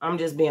 I'm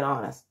just being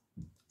honest.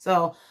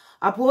 So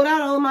I pulled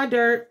out all of my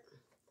dirt,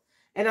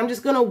 and I'm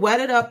just going to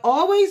wet it up.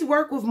 Always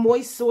work with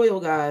moist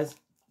soil, guys.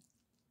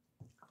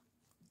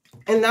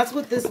 And that's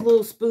what this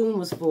little spoon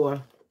was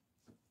for.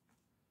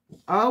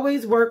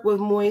 Always work with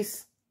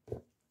moist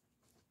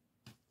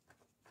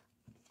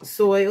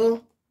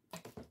soil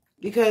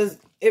because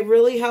it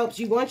really helps.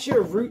 You want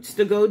your roots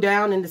to go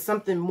down into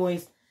something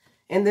moist,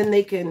 and then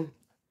they can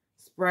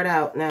spread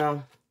out.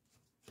 Now,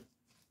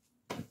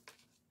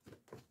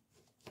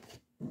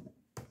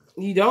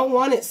 you don't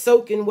want it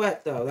soaking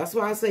wet, though. That's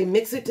why I say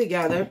mix it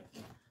together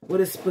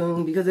with a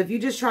spoon, because if you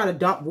just try to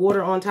dump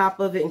water on top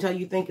of it until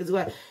you think it's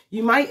wet,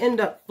 you might end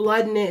up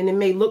flooding it, and it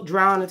may look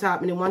dry on the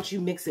top, and then once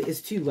you mix it,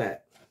 it's too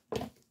wet.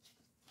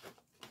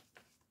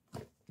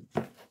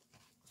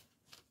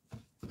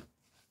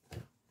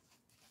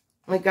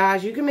 Like,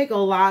 guys, you can make a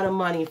lot of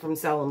money from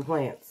selling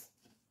plants.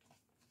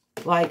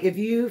 Like, if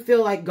you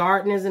feel like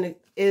gardening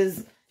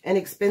is an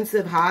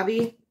expensive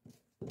hobby,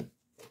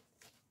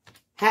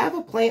 have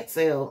a plant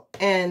sale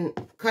and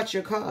cut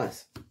your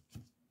costs.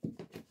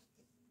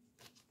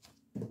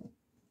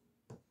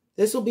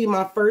 This will be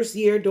my first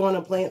year doing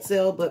a plant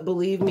sale, but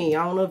believe me,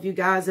 I don't know if you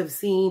guys have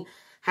seen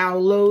how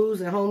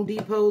Lowe's and Home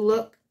Depot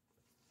look.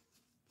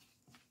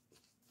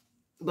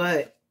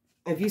 But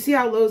if you see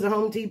how Lowe's and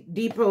Home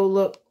Depot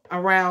look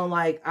around,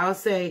 like, I'll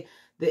say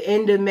the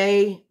end of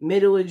May,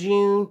 middle of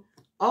June,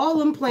 All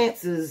them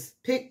plants is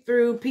picked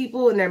through.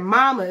 People and their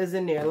mama is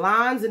in there.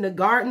 Lines in the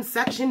garden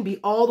section be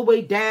all the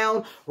way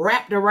down,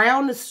 wrapped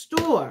around the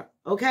store,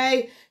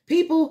 okay?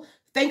 People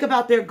think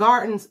about their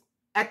gardens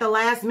at the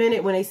last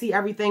minute when they see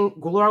everything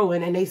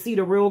growing and they see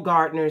the real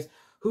gardeners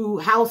who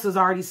house is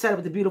already set up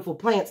with the beautiful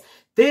plants.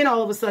 Then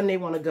all of a sudden they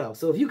want to go.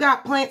 So if you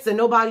got plants that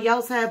nobody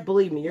else have,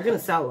 believe me, you're going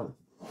to sell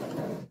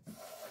them.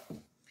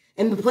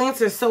 And the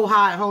plants are so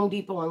high at Home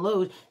Depot and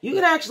Lowe's, you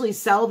can actually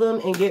sell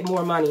them and get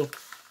more money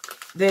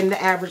than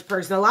the average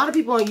person. A lot of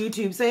people on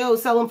YouTube say, oh,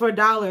 sell them for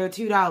 $1 or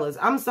 $2.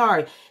 I'm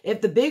sorry.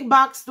 If the big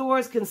box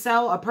stores can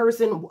sell a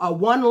person a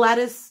one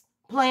lettuce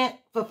plant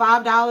for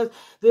 $5,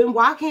 then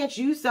why can't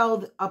you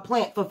sell a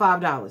plant for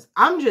 $5?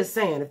 I'm just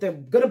saying, if they're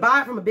going to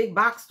buy it from a big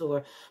box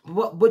store,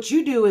 what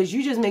you do is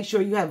you just make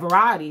sure you have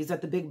varieties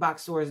that the big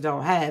box stores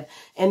don't have,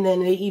 and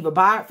then they either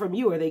buy it from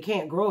you or they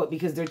can't grow it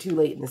because they're too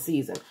late in the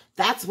season.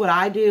 That's what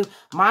I do.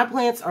 My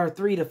plants are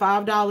 $3 to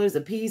 $5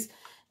 a piece,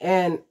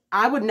 and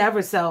I would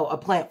never sell a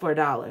plant for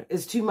 $1.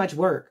 It's too much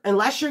work.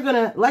 Unless you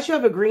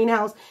have a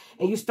greenhouse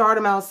and you start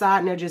them outside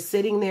and they're just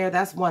sitting there,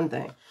 that's one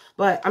thing.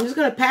 But I'm just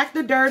going to pack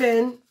the dirt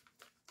in.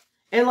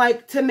 And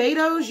like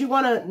tomatoes, you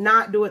want to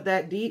not do it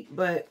that deep,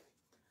 but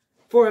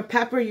for a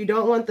pepper, you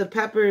don't want the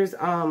pepper's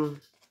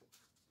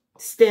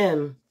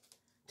stem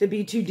to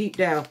be too deep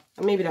down.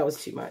 Maybe that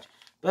was too much,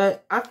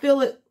 but I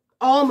fill it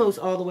almost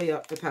all the way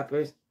up for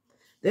peppers.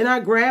 Then I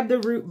grab the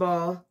root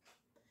ball,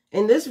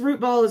 and this root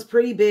ball is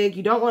pretty big.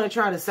 You don't want to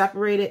try to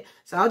separate it,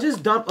 so I'll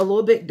just dump a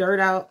little bit dirt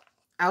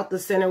out the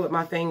center with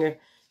my finger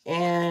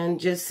and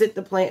just sit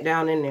the plant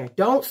down in there.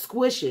 Don't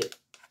squish it,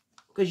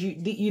 because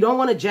you don't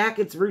want to jack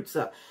its roots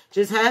up.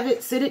 Just have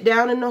it, sit it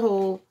down in the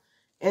hole,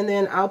 and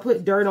then I'll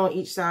put dirt on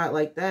each side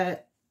like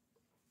that.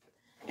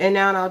 And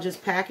now I'll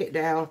just pack it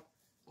down.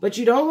 But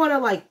you don't want to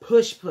like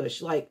push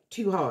like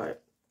too hard.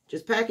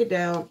 Just pack it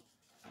down.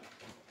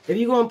 If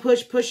you're going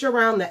to push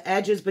around the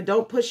edges, but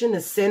don't push in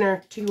the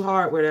center too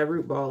hard where that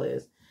root ball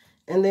is.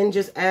 And then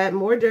just add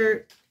more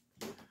dirt.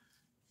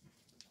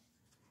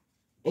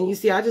 And you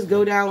see, I just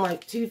go down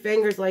like 2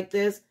 fingers like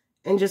this,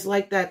 and just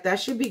like that. That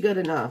should be good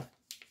enough.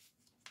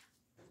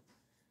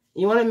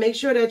 You want to make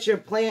sure that your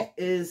plant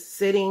is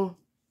sitting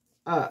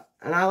up.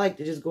 And I like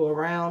to just go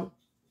around.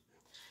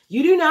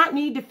 You do not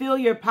need to fill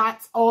your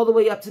pots all the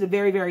way up to the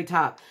very, very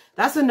top.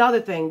 That's another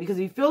thing. Because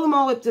if you fill them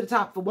all up to the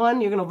top, for one,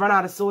 you're going to run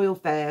out of soil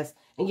fast.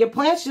 And your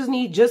plants just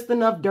need just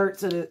enough dirt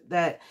so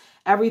that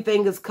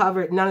everything is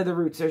covered. None of the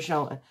roots are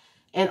showing.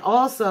 And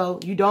also,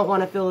 you don't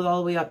want to fill it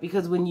all the way up.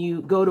 Because when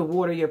you go to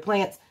water your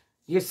plants,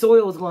 your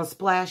soil is going to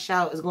splash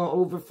out. It's going to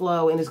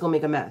overflow. And it's going to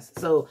make a mess.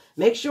 So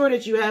make sure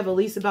that you have at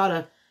least about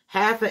a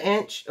 ½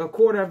 inch, a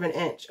quarter of an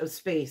inch of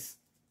space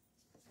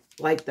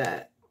like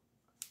that.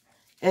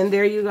 And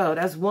there you go.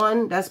 That's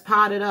one that's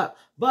potted up.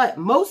 But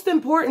most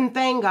important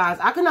thing, guys,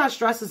 I cannot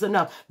stress this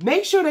enough.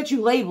 Make sure that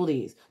you label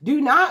these. Do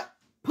not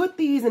put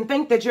these and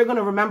think that you're going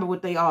to remember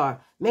what they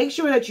are. Make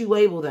sure that you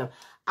label them.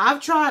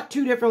 I've tried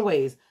 2 different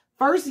ways.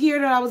 First year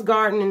that I was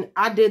gardening,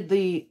 I did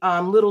the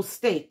little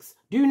stakes.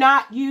 Do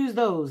not use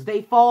those.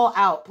 They fall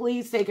out.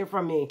 Please take it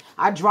from me.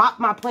 I dropped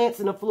my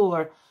plants in the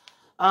floor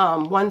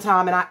one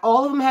time, and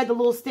all of them had the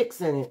little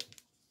sticks in it.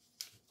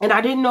 And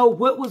I didn't know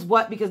what was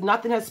what because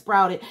nothing has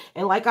sprouted.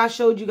 And like I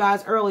showed you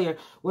guys earlier,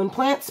 when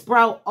plants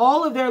sprout,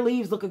 all of their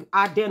leaves look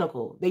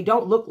identical. They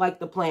don't look like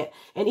the plant.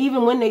 And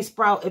even when they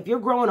sprout, if you're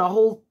growing a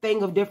whole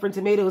thing of different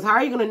tomatoes, how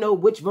are you going to know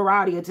which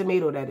variety of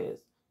tomato that is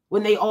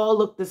when they all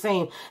look the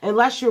same?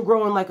 Unless you're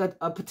growing like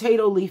a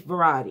potato leaf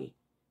variety.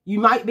 You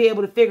might be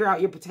able to figure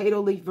out your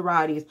potato leaf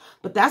varieties,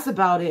 but that's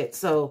about it.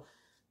 So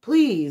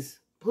please,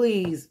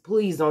 please,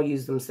 please don't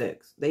use them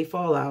sticks. They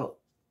fall out.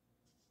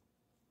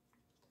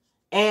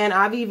 And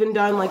I've even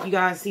done, like you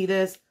guys see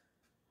this,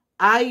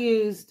 I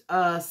used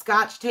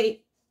Scotch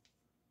tape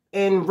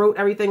and wrote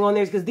everything on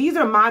there because these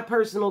are my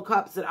personal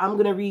cups that I'm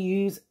going to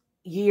reuse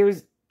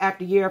years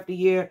after year after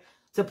year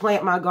to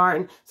plant my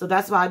garden. So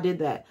that's why I did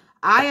that.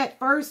 I at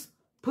first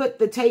put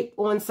the tape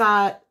on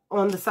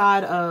the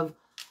side of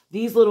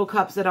these little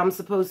cups that I'm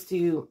supposed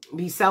to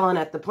be selling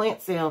at the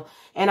plant sale.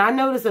 And I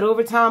noticed that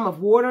over time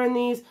of watering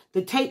these,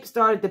 the tape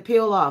started to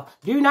peel off.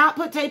 Do not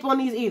put tape on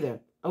these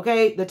either,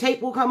 okay? The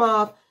tape will come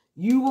off.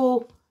 You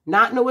will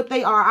not know what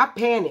they are. I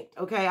panicked,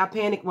 okay? I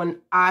panicked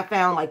when I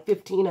found like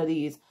 15 of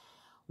these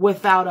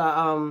without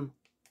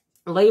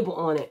a label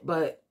on it.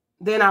 But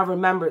then I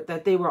remembered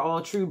that they were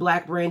all true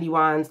black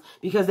Brandywines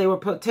because they were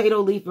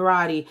potato leaf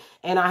variety.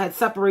 And I had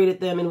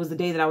separated them and it was the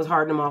day that I was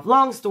hardening them off.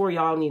 Long story,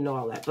 y'all don't need to know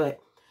all that. But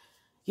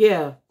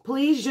yeah,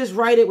 please just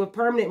write it with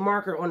permanent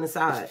marker on the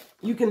side.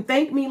 You can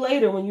thank me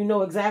later when you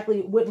know exactly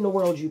what in the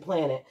world you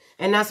planted.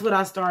 And that's what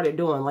I started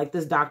doing, like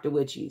this Dr.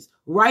 Witchy's.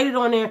 Write it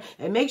on there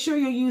and make sure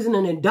you're using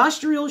an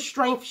industrial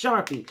strength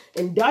Sharpie.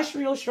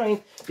 Industrial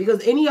strength,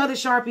 because any other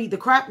Sharpie, the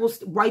crap will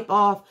wipe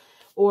off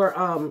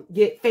or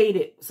get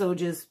faded. So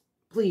just,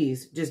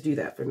 please, just do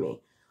that for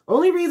me.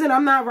 Only reason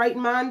I'm not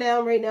writing mine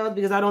down right now is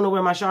because I don't know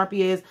where my Sharpie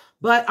is.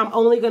 But I'm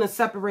only going to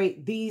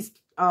separate these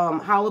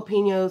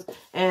jalapenos,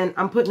 and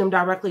I'm putting them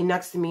directly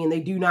next to me, and they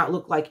do not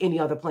look like any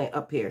other plant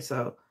up here.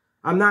 So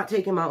I'm not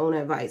taking my own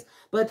advice.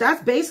 But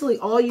that's basically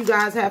all you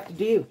guys have to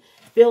do.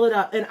 Fill it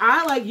up. And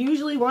I like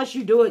usually once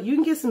you do it, you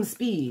can get some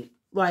speed.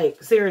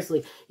 Like,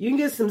 seriously. You can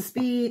get some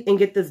speed and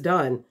get this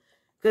done.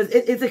 Because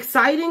it's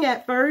exciting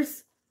at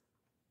first.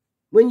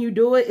 When you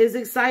do it, it's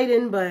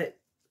exciting. But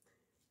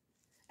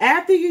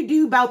after you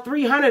do about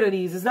 300 of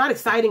these, it's not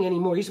exciting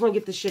anymore. You just want to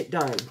get the shit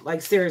done.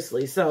 Like,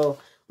 seriously. So,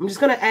 I'm just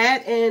going to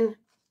add in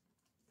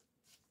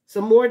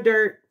some more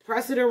dirt.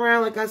 Press it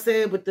around, like I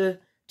said, with the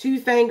 2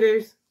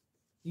 fingers.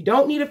 You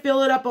don't need to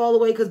fill it up all the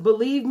way because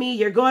believe me,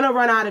 you're going to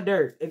run out of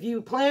dirt. If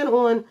you plan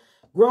on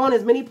growing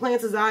as many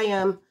plants as I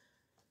am,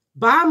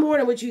 buy more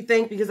than what you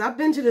think because I've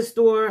been to the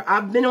store.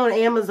 I've been on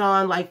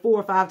Amazon like 4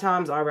 or 5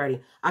 times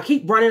already. I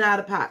keep running out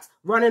of pots,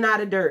 running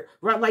out of dirt.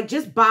 Like,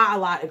 just buy a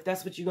lot if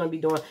that's what you're going to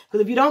be doing. Because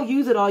if you don't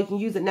use it all, you can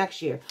use it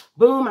next year.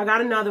 Boom, I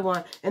got another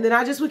one. And then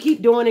I just would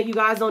keep doing it. You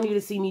guys don't need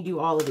to see me do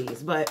all of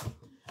these. But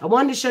I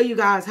wanted to show you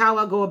guys how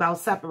I go about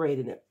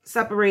separating it.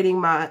 Separating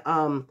my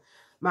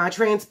my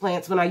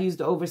transplants when I use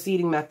the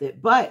overseeding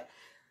method. But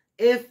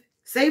if,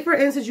 say for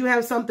instance, you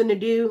have something to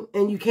do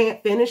and you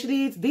can't finish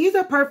these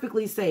are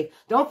perfectly safe.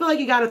 Don't feel like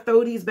you got to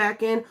throw these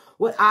back in.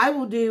 What I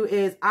will do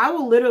is I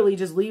will literally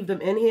just leave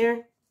them in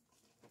here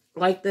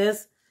like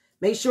this.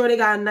 Make sure they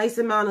got a nice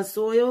amount of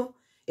soil.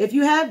 If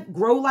you have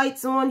grow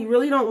lights on, you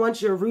really don't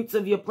want your roots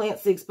of your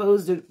plants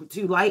exposed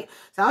to light.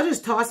 So I'll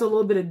just toss a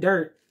little bit of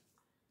dirt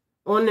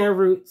on their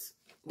roots.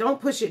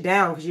 Don't push it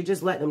down because you're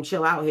just letting them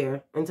chill out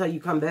here until you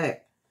come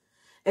back.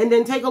 And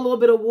then take a little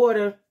bit of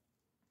water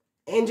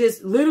and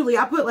just literally,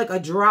 I put like a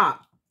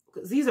drop.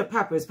 Because these are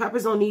peppers.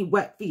 Peppers don't need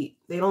wet feet.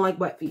 They don't like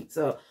wet feet.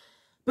 So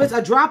put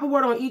a drop of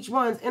water on each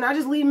one and I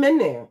just leave them in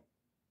there.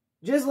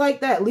 Just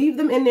like that. Leave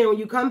them in there. When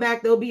you come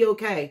back, they'll be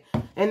okay.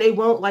 And they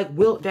won't like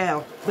wilt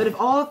down. But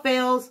if all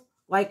fails,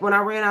 like when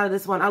I ran out of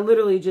this one, I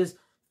literally just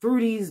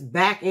threw these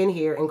back in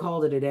here and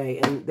called it a day.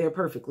 And they're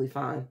perfectly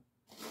fine.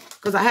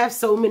 Because I have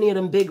so many of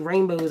them big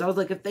rainbows. I was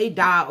like, if they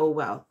die, oh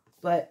well.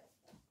 But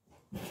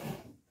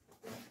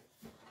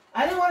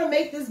I didn't want to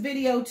make this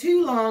video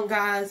too long,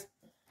 guys.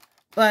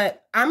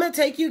 But I'm going to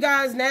take you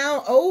guys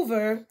now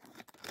over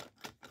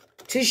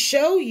to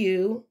show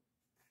you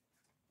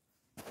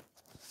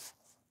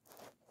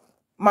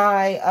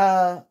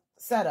my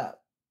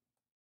setup.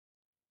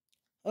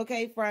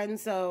 Okay,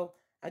 friends. So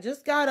I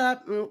just got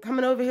up. I'm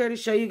coming over here to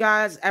show you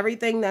guys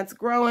everything that's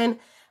growing.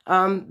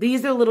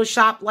 These are little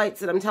shop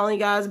lights that I'm telling you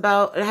guys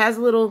about. It has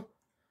a little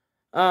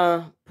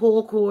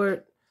pull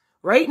cord.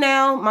 Right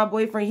now, my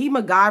boyfriend, he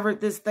MacGyvered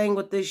this thing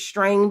with this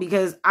string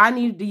because I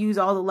needed to use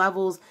all the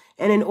levels.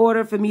 And in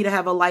order for me to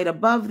have a light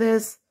above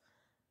this,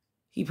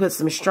 he put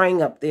some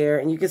string up there.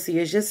 And you can see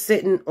it's just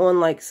sitting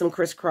on like some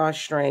crisscross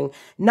string.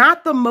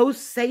 Not the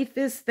most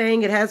safest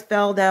thing. It has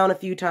fell down a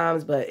few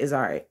times, but it's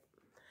all right.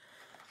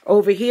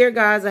 Over here,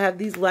 guys, I have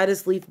these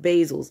lettuce leaf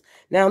basils.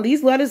 Now,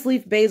 these lettuce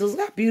leaf basils, look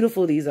how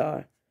beautiful these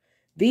are.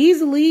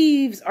 These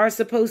leaves are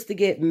supposed to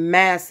get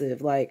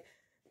massive. Like,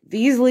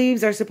 these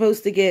leaves are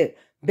supposed to get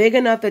big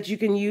enough that you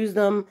can use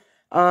them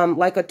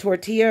like a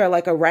tortilla or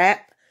like a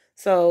wrap.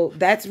 So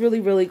that's really,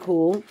 really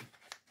cool.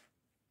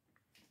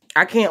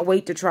 I can't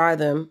wait to try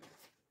them.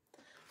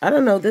 I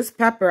don't know, this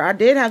pepper, I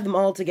did have them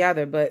all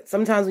together, but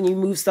sometimes when you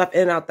move stuff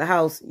in and out the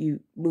house, you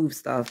move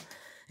stuff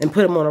and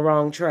put them on a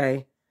wrong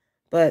tray.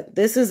 But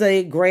this is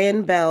a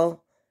Grand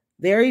Bell.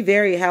 Very,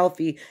 very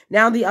healthy.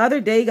 Now, the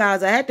other day,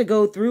 guys, I had to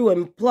go through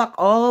and pluck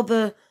all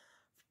the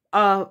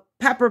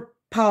pepper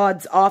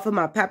pods off of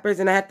my peppers,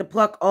 and I had to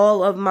pluck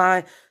all of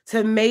my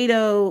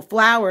tomato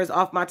flowers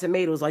off my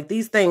tomatoes. Like,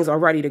 these things are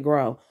ready to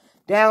grow.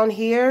 Down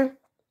here,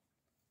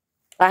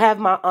 I have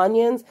my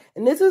onions,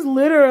 and this is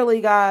literally,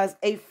 guys,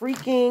 a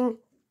freaking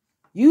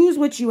use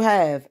what you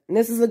have. And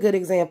this is a good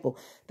example.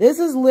 This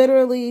is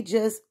literally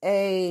just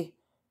a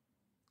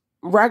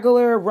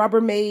regular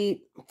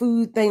Rubbermaid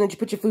food thing that you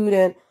put your food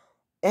in.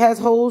 It has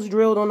holes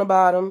drilled on the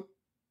bottom.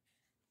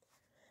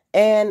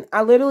 And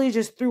I literally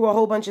just threw a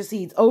whole bunch of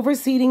seeds.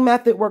 Overseeding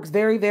method works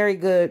very, very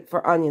good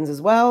for onions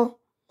as well.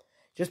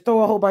 Just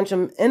throw a whole bunch of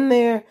them in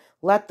there.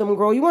 Let them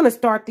grow. You want to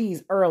start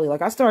these early.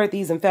 Like I started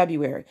these in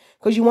February.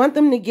 Because you want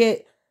them to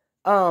get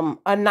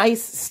a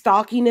nice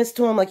stockiness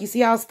to them. Like you see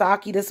how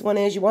stocky this one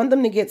is? You want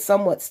them to get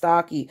somewhat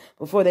stocky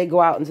before they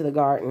go out into the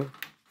garden.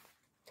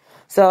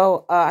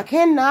 So I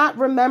cannot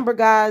remember,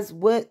 guys,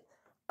 what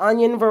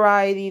onion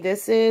variety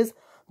this is.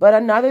 But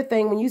another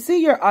thing, when you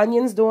see your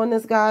onions doing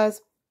this,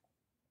 guys,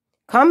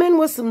 come in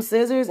with some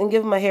scissors and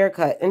give them a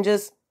haircut and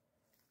just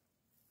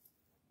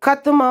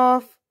cut them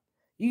off.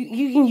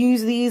 You can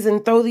use these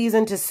and throw these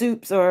into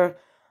soups, or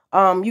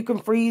you can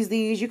freeze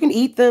these. You can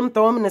eat them,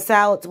 throw them in the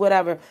salads,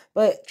 whatever.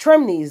 But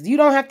trim these. You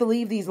don't have to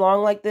leave these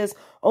long like this.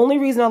 Only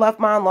reason I left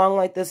mine long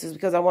like this is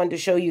because I wanted to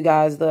show you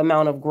guys the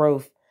amount of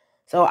growth.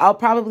 So I'll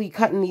probably be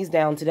cutting these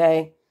down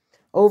today.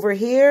 Over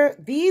here,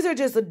 these are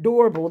just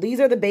adorable. These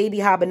are the baby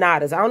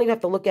habaneras. I don't even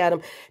have to look at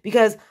them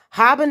because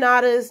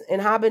habaneras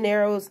and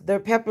habaneros,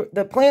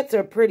 the plants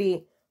are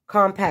pretty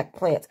compact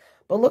plants.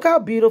 But look how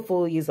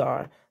beautiful these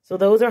are. So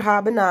those are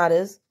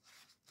habaneras.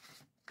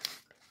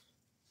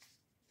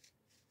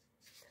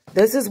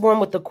 This is one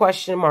with the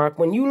question mark.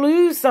 When you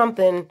lose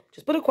something,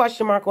 just put a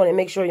question mark on it and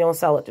make sure you don't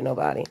sell it to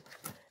nobody.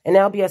 And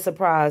that'll be a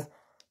surprise.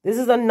 This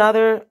is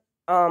another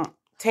Tam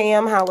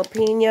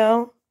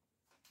jalapeno.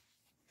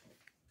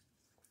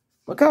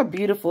 Look how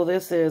beautiful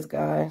this is,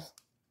 guys.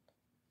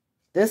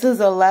 This is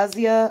a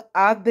Lesia.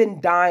 I've been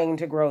dying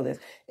to grow this.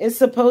 It's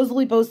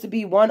supposedly supposed to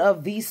be one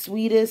of the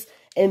sweetest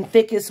and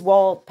thickest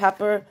wall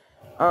pepper.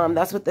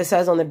 That's what this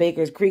says on the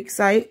Baker's Creek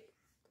site.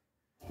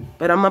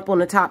 But I'm up on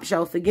the top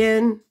shelf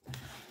again.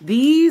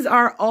 These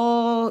are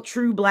all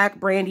true black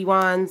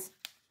Brandywines.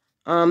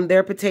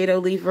 They're potato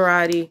leaf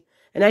variety.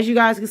 And as you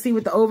guys can see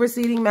with the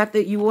overseeding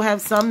method, you will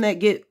have some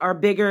that are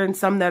bigger and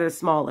some that are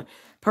smaller.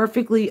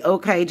 Perfectly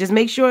okay. Just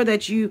make sure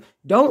that you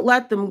don't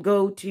let them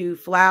go to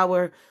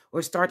flower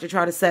or start to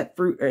try to set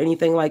fruit or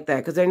anything like that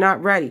because they're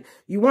not ready.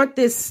 You want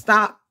this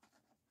stock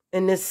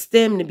and this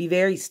stem to be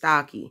very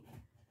stocky.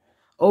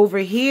 Over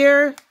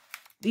here,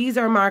 these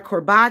are my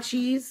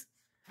corbachis.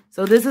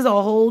 So this is a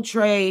whole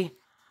tray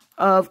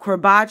of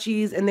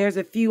corbachis, and there's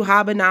a few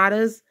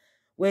habanadas,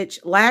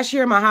 which last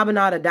year my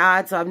habanada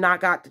died, so I've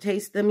not got to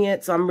taste them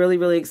yet. So I'm really,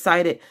 really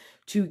excited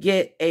to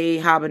get a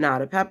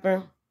habanada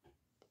pepper.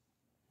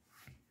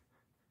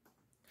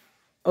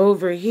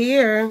 Over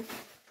here,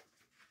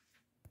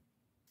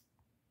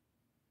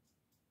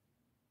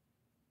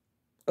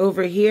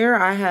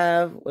 I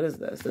have, what is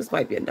this? This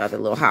might be another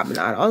little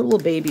habanada. All the little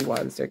baby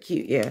ones, they're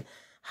cute, yeah.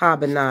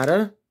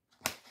 Habanada.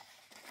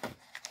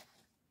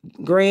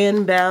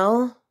 Grand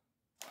Bell.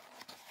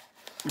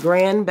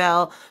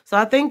 So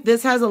I think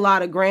this has a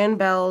lot of Grand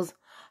Bells,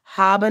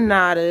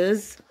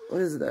 habanadas.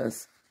 What is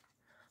this?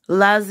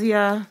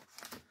 Lesia.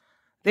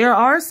 There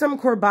are some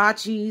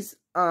corbachis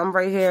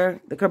right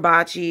here. The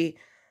corbachi.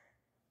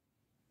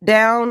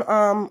 Down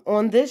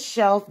on this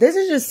shelf. This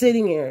is just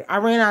sitting here. I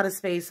ran out of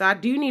space. So I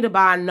do need to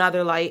buy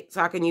another light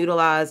so I can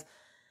utilize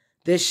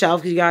this shelf.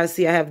 Because you guys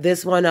see I have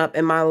this one up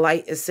and my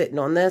light is sitting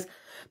on this.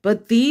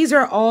 But these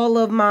are all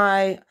of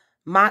my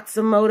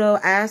Matsumoto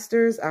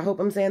asters. I hope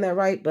I'm saying that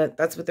right, but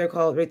that's what they're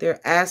called right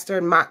there.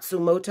 Aster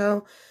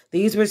Matsumoto.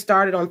 These were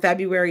started on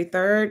February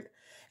 3rd.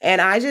 And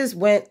I just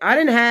went, I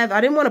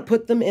didn't want to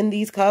put them in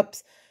these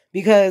cups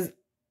because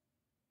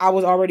I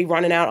was already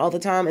running out all the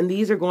time. And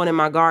these are going in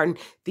my garden.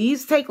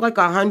 These take like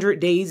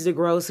 100 days to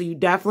grow. So you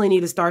definitely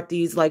need to start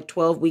these like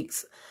 12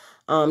 weeks,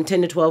 10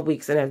 to 12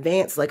 weeks in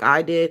advance like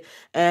I did.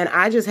 And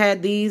I just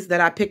had these that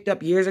I picked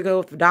up years ago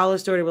at the dollar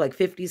store. They were like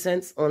 50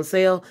 cents on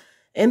sale.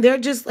 And they're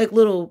just like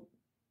little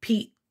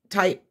peat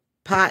type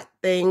pot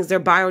things. They're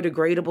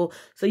biodegradable.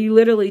 So you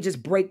literally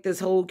just break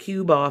this whole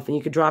cube off and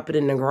you could drop it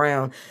in the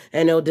ground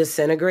and it'll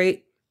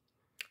disintegrate.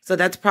 So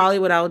that's probably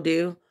what I'll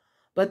do.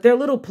 But they're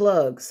little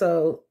plugs.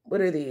 So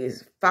what are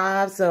these?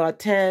 5, so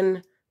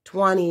 10,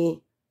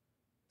 20.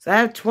 So I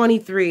have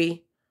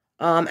 23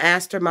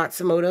 Aster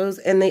Matsumotos.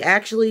 And they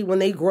actually, when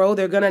they grow,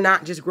 they're going to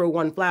not just grow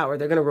one flower.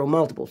 They're going to grow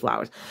multiple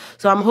flowers.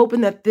 So I'm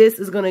hoping that this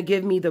is going to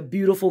give me the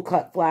beautiful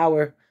cut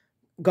flower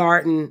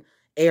garden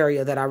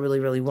area that I really,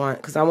 really want.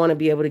 Because I want to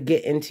be able to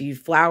get into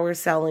flower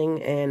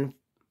selling and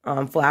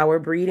flower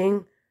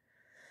breeding.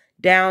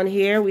 Down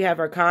here, we have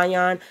our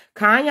cayenne.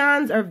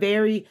 Cayennes are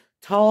very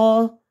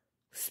tall,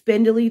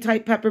 spindly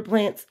type pepper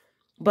plants.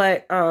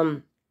 But,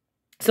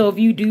 so if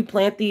you do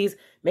plant these,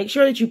 make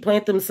sure that you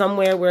plant them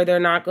somewhere where they're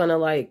not going to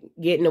like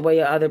get in the way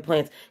of other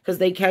plants. Because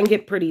they can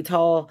get pretty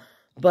tall,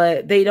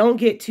 but they don't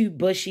get too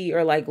bushy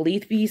or like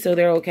leafy. So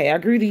they're okay. I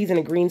grew these in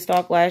a green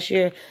stalk last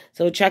year.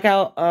 So check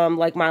out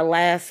like my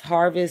last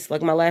harvest,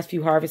 like my last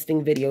few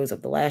harvesting videos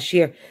of the last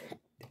year.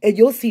 And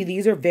you'll see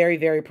these are very,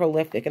 very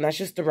prolific. And that's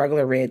just the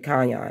regular red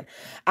cayenne.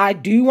 I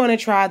do want to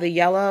try the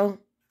yellow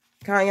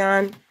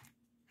cayenne.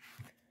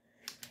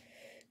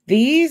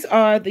 These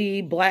are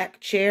the black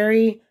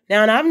cherry.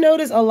 Now, and I've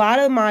noticed a lot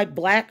of my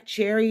black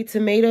cherry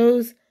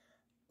tomatoes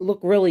look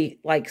really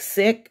like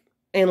sick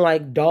and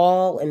like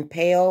dull and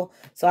pale.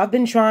 So I've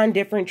been trying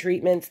different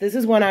treatments. This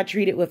is one I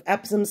treated with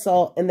Epsom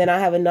salt. And then I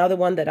have another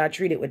one that I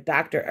treated with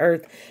Dr.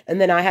 Earth. And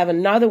then I have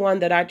another one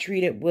that I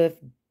treated with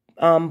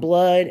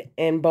blood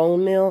and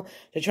bone meal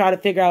to try to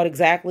figure out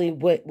exactly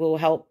what will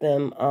help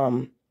them,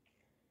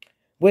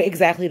 what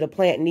exactly the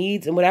plant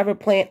needs. And whatever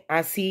plant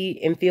I see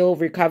and feel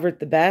recovered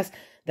the best,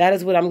 that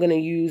is what I'm going to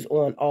use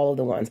on all of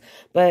the ones.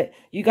 But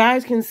you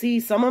guys can see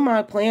some of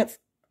my plants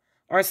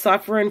are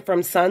suffering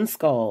from sun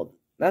scald.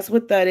 That's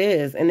what that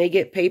is. And they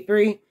get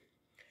papery.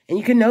 And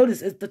you can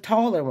notice it's the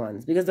taller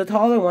ones because the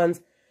taller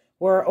ones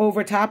were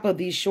over top of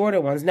these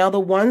shorter ones. Now, the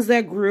ones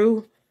that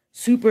grew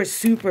super,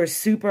 super,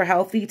 super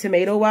healthy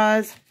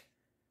tomato-wise,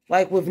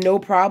 like with no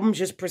problems,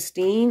 just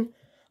pristine,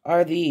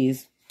 are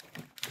these.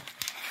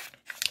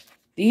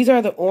 These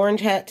are the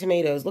orange hat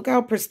tomatoes. Look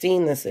how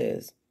pristine this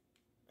is.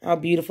 How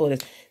beautiful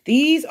it is.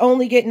 These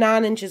only get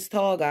 9 inches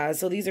tall, guys.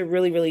 So these are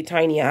really, really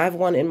tiny. I have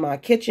one in my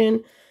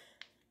kitchen.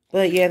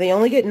 But yeah, they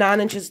only get 9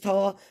 inches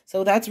tall.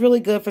 So that's really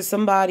good for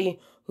somebody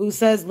who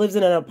says lives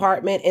in an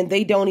apartment and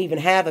they don't even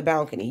have a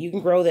balcony. You can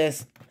grow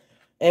this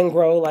and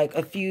grow like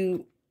a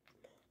few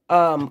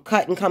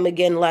cut and come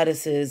again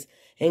lettuces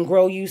and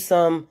grow you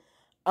some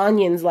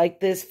onions like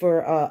this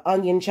for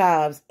onion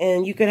chives.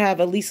 And you could have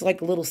at least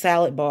like a little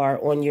salad bar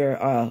on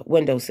your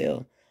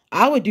windowsill.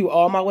 I would do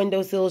all my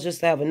windowsills just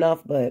to have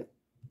enough, but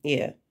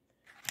yeah.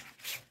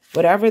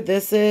 Whatever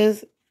this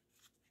is,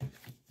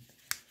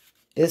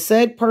 it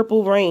said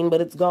purple rain,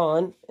 but it's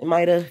gone. It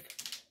might have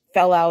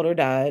fell out or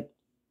died.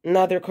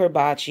 Another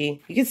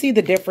Kerbachi. You can see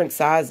the different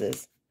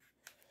sizes.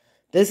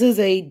 This is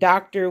a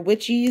Dr.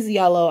 Witchy's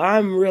yellow.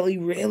 I'm really,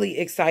 really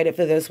excited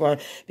for this one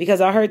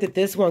because I heard that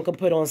this one could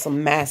put on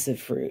some massive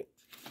fruit.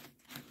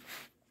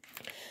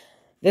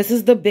 This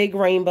is the Big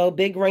Rainbow.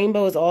 Big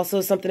Rainbow is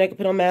also something that could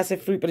put on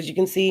massive fruit, but as you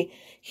can see,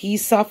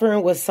 he's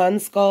suffering with sun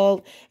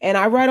scald. And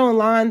I read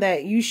online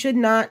that you should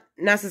not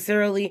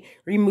necessarily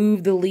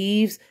remove the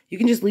leaves. You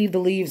can just leave the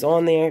leaves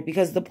on there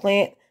because the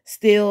plant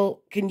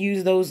still can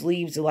use those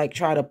leaves to like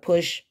try to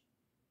push,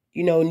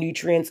 you know,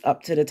 nutrients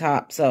up to the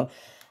top. So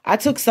I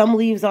took some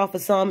leaves off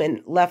of some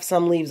and left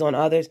some leaves on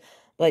others.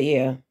 But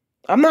yeah,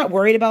 I'm not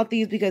worried about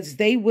these because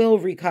they will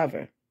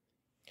recover.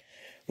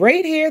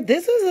 Right here,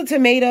 this is a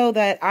tomato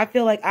that I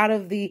feel like out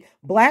of the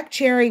black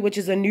cherry, which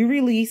is a new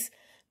release,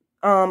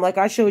 like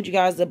I showed you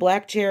guys, the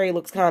black cherry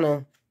looks kind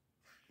of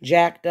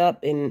jacked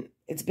up and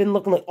it's been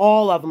looking like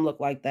all of them look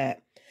like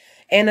that.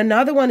 And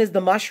another one is the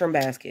mushroom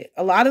basket.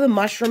 A lot of the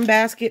mushroom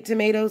basket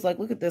tomatoes, like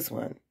look at this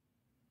one.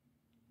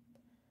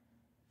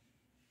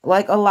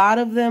 Like a lot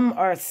of them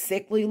are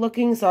sickly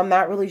looking, so I'm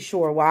not really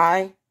sure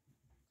why.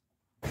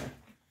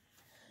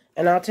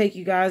 And I'll take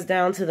you guys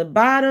down to the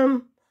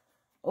bottom.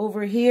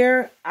 Over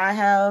here, I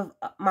have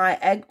my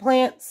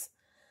eggplants.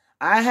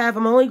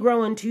 I'm only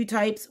growing two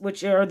types,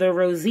 which are the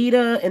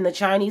Rosita and the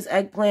Chinese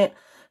eggplant.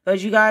 But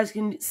as you guys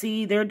can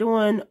see, they're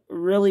doing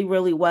really,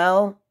 really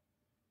well.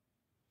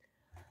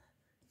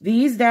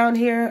 These down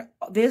here,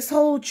 this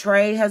whole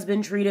tray has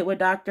been treated with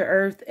Dr.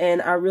 Earth,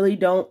 and I really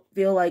don't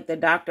feel like the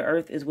Dr.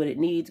 Earth is what it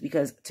needs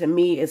because to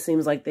me, it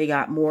seems like they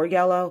got more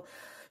yellow.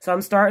 So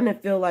I'm starting to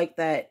feel like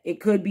that it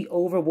could be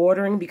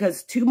overwatering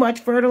because too much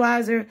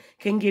fertilizer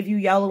can give you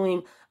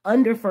yellowing,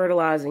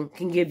 under-fertilizing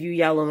can give you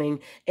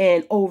yellowing,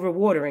 and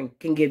overwatering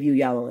can give you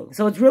yellowing.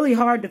 So it's really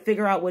hard to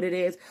figure out what it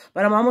is,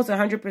 but I'm almost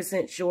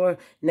 100% sure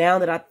now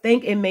that I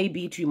think it may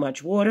be too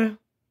much water.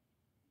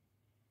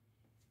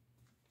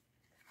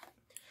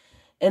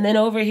 And then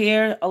over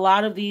here, a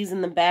lot of these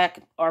in the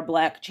back are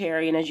black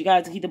cherry. And as you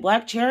guys can see, the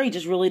black cherry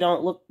just really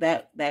don't look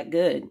that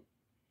good.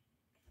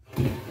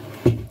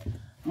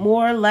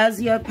 More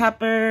Lesia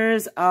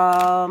peppers.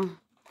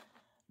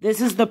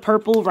 This is the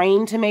Purple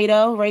Rain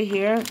tomato right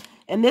here.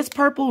 And this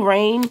Purple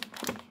Rain,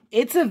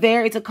 it's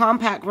a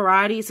compact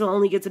variety, so it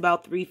only gets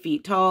about 3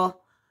 feet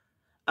tall.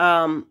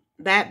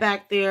 That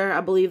back there, I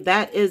believe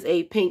that is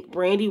a pink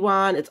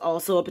Brandywine. It's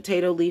also a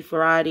potato leaf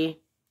variety.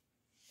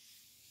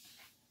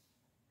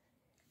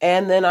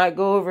 And then I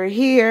go over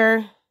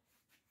here.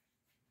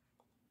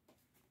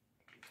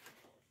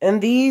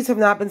 And these have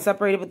not been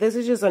separated, but this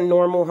is just a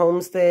normal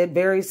homestead,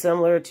 very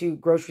similar to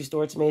grocery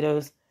store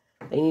tomatoes.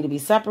 They need to be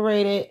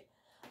separated.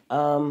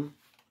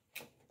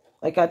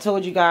 Like I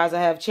told you guys,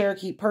 I have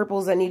Cherokee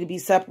purples that need to be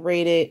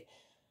separated.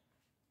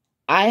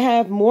 I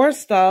have more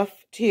stuff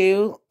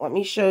too. Let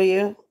me show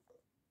you.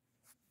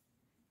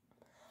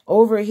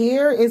 Over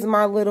here is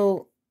my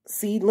little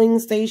seedling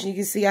station. You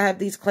can see I have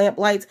these clamp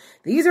lights.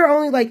 These are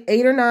only like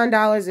 $8 or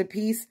 $9 a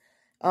piece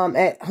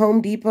at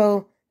Home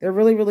Depot. They're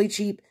really, really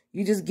cheap.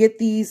 You just get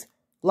these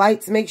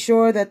lights, make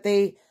sure that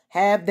they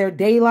have their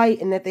daylight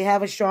and that they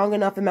have a strong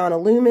enough amount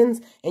of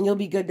lumens, and you'll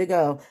be good to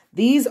go.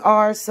 These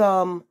are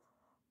some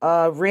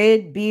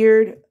red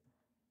beard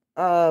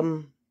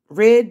onions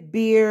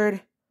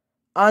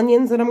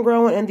that I'm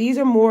growing, and these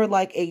are more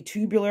like a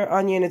tubular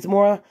onion. It's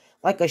more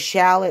like a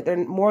shallot. They're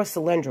more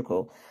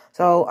cylindrical.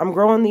 So I'm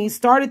growing these,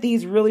 started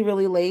these really,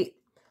 really late,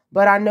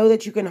 but I know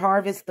that you can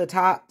harvest the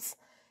tops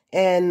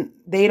and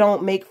they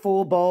don't make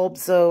full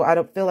bulbs, so I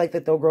don't feel like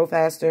that they'll grow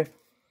faster.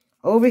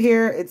 Over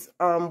here, it's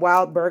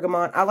wild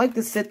bergamot. I like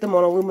to sit them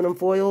on aluminum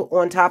foil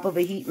on top of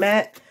a heat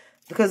mat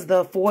because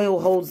the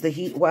foil holds the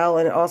heat well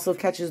and it also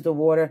catches the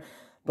water.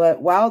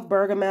 But wild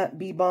bergamot,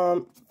 bee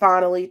balm,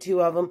 finally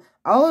 2 of them.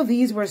 All of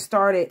these were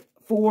started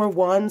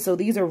 4-1, so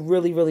these are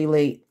really, really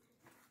late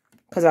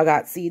because I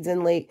got seeds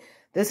in late.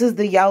 This is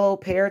the yellow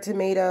pear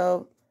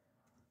tomato.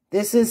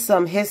 This is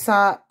some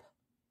hyssop.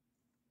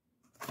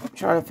 I'm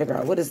trying to figure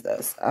out, what is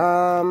this?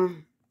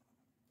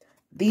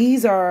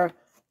 These are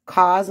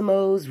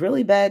Cosmos.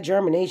 Really bad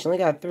germination. Only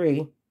got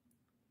 3.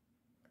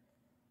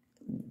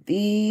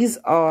 These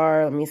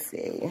are, let me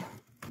see.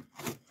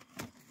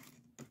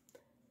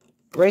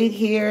 Right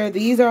here,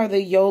 these are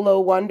the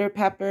YOLO Wonder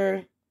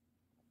Pepper.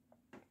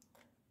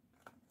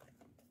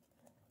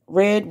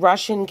 Red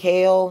Russian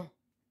Kale.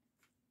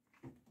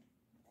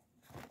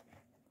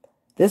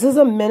 This is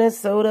a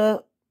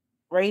Minnesota,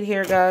 right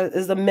here, guys.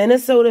 This is a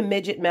Minnesota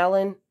Midget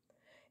Melon.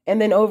 And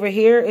then over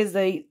here is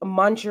the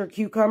Muncher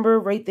Cucumber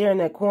right there in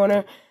that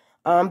corner.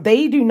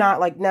 They do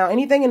not like, now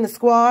anything in the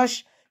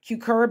squash,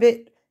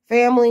 cucurbit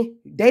family,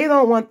 they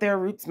don't want their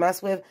roots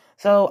messed with.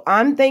 So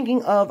I'm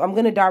thinking of, I'm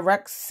going to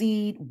direct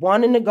seed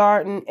one in the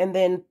garden and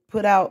then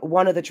put out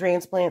one of the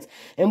transplants.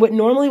 And what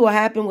normally will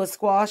happen with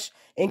squash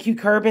and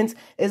cucurbits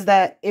is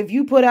that if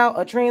you put out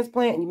a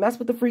transplant and you mess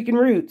with the freaking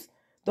roots,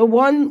 the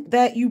one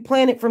that you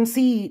planted from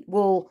seed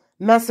will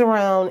mess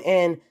around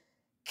and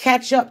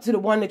catch up to the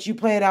one that you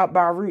planted out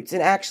by roots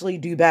and actually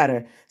do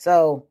better.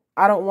 So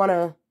I don't want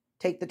to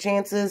take the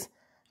chances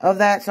of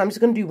that. So I'm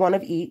just going to do one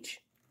of each.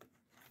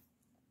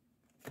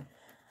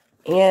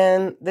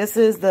 And this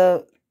is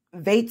the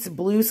Vates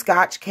Blue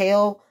Scotch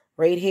Kale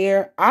right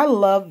here. I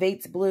love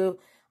Vates Blue.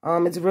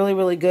 It's really,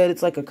 really good.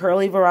 It's like a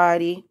curly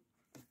variety.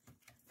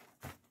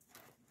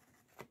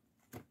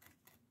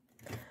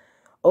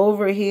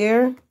 Over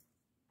here,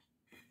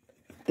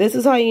 this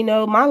is how you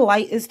know my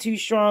light is too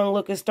strong.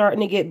 Look, it's starting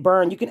to get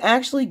burned. You can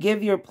actually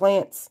give your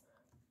plants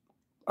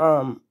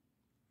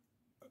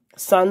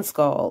sun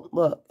scald.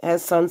 Look, it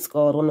has sun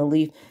scald on the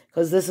leaf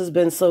because this has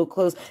been so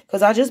close.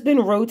 Because I've just been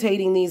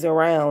rotating these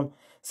around.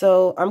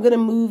 So I'm going to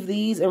move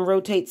these and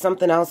rotate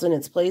something else in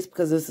its place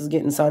because this is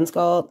getting sun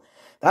scald.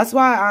 That's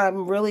why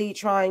I'm really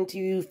trying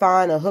to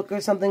find a hook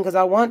or something because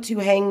I want to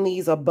hang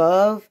these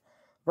above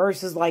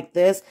versus like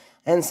this.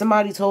 And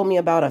somebody told me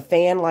about a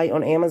fan light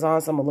on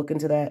Amazon, so I'm going to look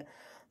into that.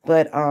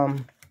 But,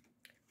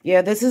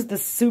 yeah, this is the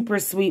Super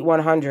Sweet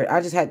 100. I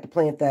just had to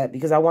plant that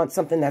because I want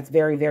something that's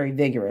very, very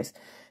vigorous.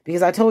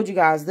 Because I told you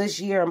guys, this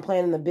year I'm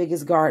planting the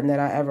biggest garden that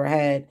I ever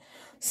had.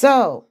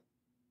 So,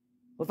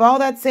 with all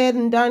that said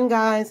and done,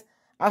 guys,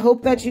 I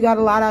hope that you got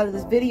a lot out of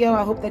this video.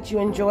 I hope that you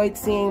enjoyed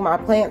seeing my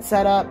plant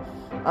setup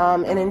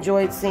and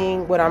enjoyed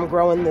seeing what I'm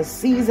growing this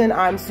season.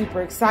 I'm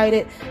super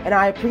excited, and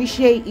I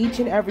appreciate each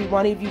and every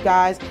one of you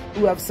guys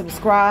who have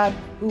subscribed,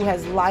 who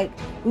has liked,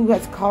 who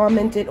has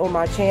commented on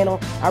my channel.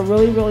 I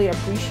really, really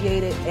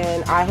appreciate it,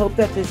 and I hope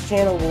that this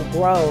channel will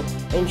grow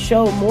and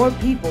show more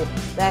people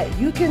that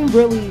you can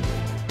really,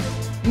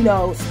 you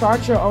know,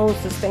 start your own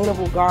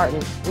sustainable garden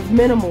with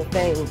minimal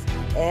things.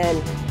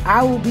 And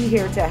I will be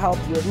here to help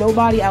you. If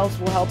nobody else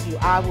will help you,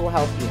 I will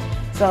help you.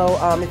 So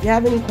if you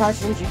have any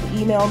questions, you can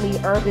email me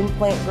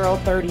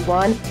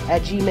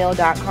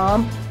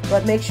urbanplantgirl31@gmail.com.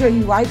 But make sure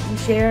you like, you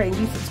share, and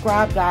you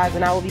subscribe, guys,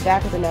 and I will be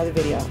back with another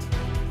video.